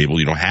at the table.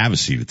 You don't have a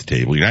seat at the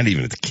table. You're not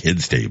even at the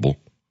kids' table.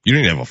 You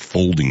don't even have a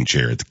folding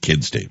chair at the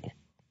kids' table.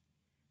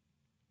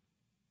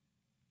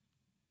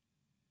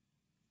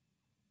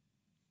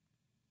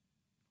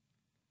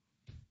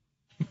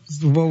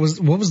 What was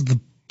the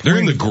point? They're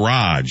in the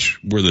garage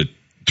where the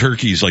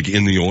turkey's like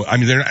in the oil. I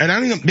mean, and I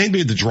don't even,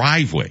 maybe the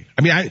driveway.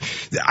 I mean,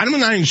 I'm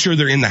not even sure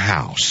they're in the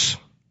house,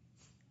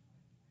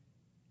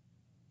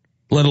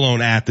 let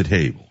alone at the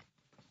table.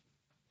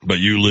 But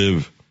you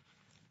live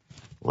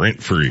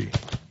rent free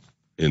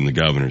in the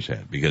governor's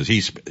head because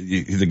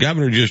the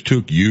governor just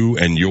took you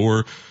and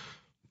your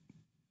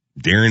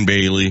Darren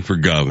Bailey for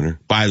governor.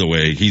 By the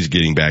way, he's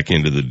getting back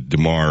into the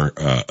DeMar.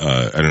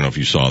 I don't know if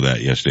you saw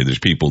that yesterday. There's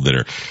people that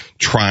are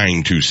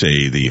trying to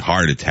say the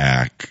heart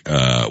attack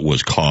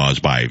was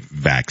caused by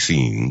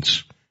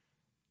vaccines,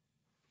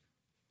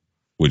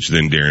 which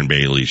then Darren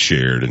Bailey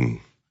shared. And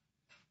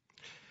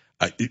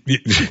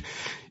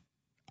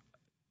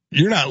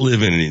you're not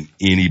living in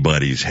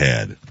anybody's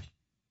head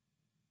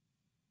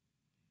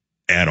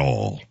at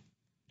all.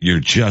 You're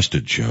just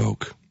a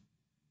joke.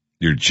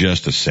 You're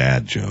just a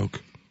sad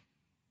joke.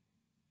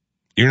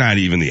 You're not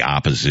even the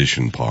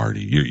opposition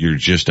party. You're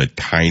just a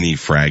tiny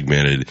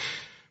fragmented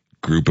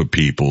group of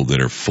people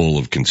that are full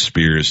of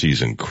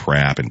conspiracies and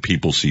crap, and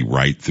people see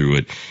right through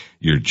it.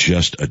 You're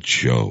just a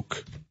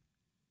joke.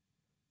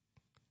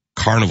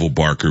 Carnival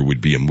Barker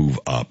would be a move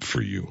up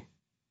for you.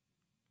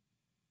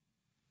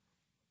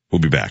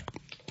 We'll be back.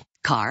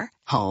 Car,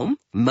 home,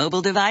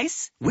 mobile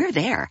device, we're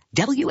there.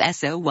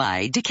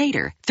 WSOY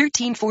Decatur,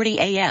 1340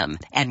 AM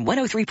and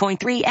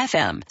 103.3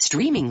 FM,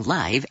 streaming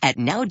live at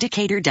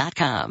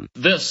nowdecatur.com.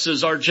 This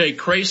is RJ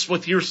Crace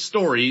with your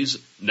stories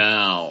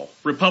now.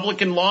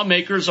 Republican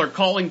lawmakers are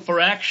calling for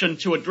action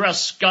to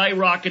address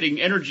skyrocketing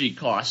energy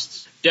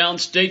costs.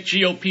 Downstate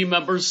GOP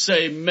members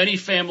say many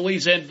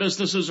families and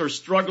businesses are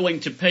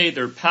struggling to pay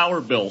their power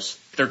bills.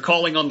 They're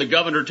calling on the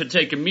governor to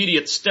take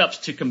immediate steps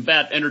to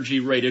combat energy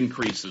rate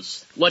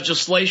increases.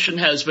 Legislation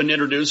has been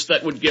introduced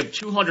that would give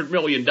 $200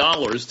 million to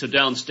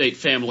downstate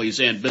families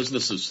and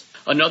businesses.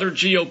 Another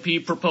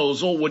GOP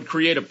proposal would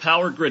create a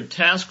power grid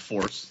task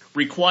force,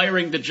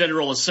 requiring the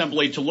General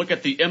Assembly to look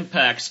at the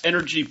impacts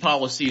energy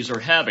policies are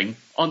having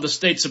on the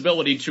state's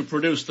ability to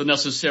produce the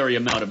necessary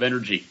amount of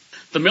energy.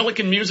 The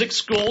Milliken Music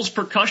School's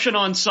percussion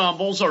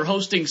ensembles are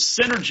hosting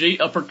Synergy,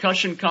 a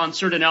percussion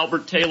concert in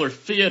Albert Taylor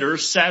Theater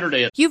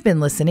Saturday. You've been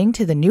listening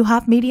to the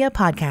Newhoff Media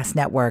Podcast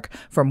Network.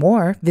 For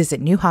more,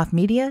 visit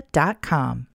newhoffmedia.com.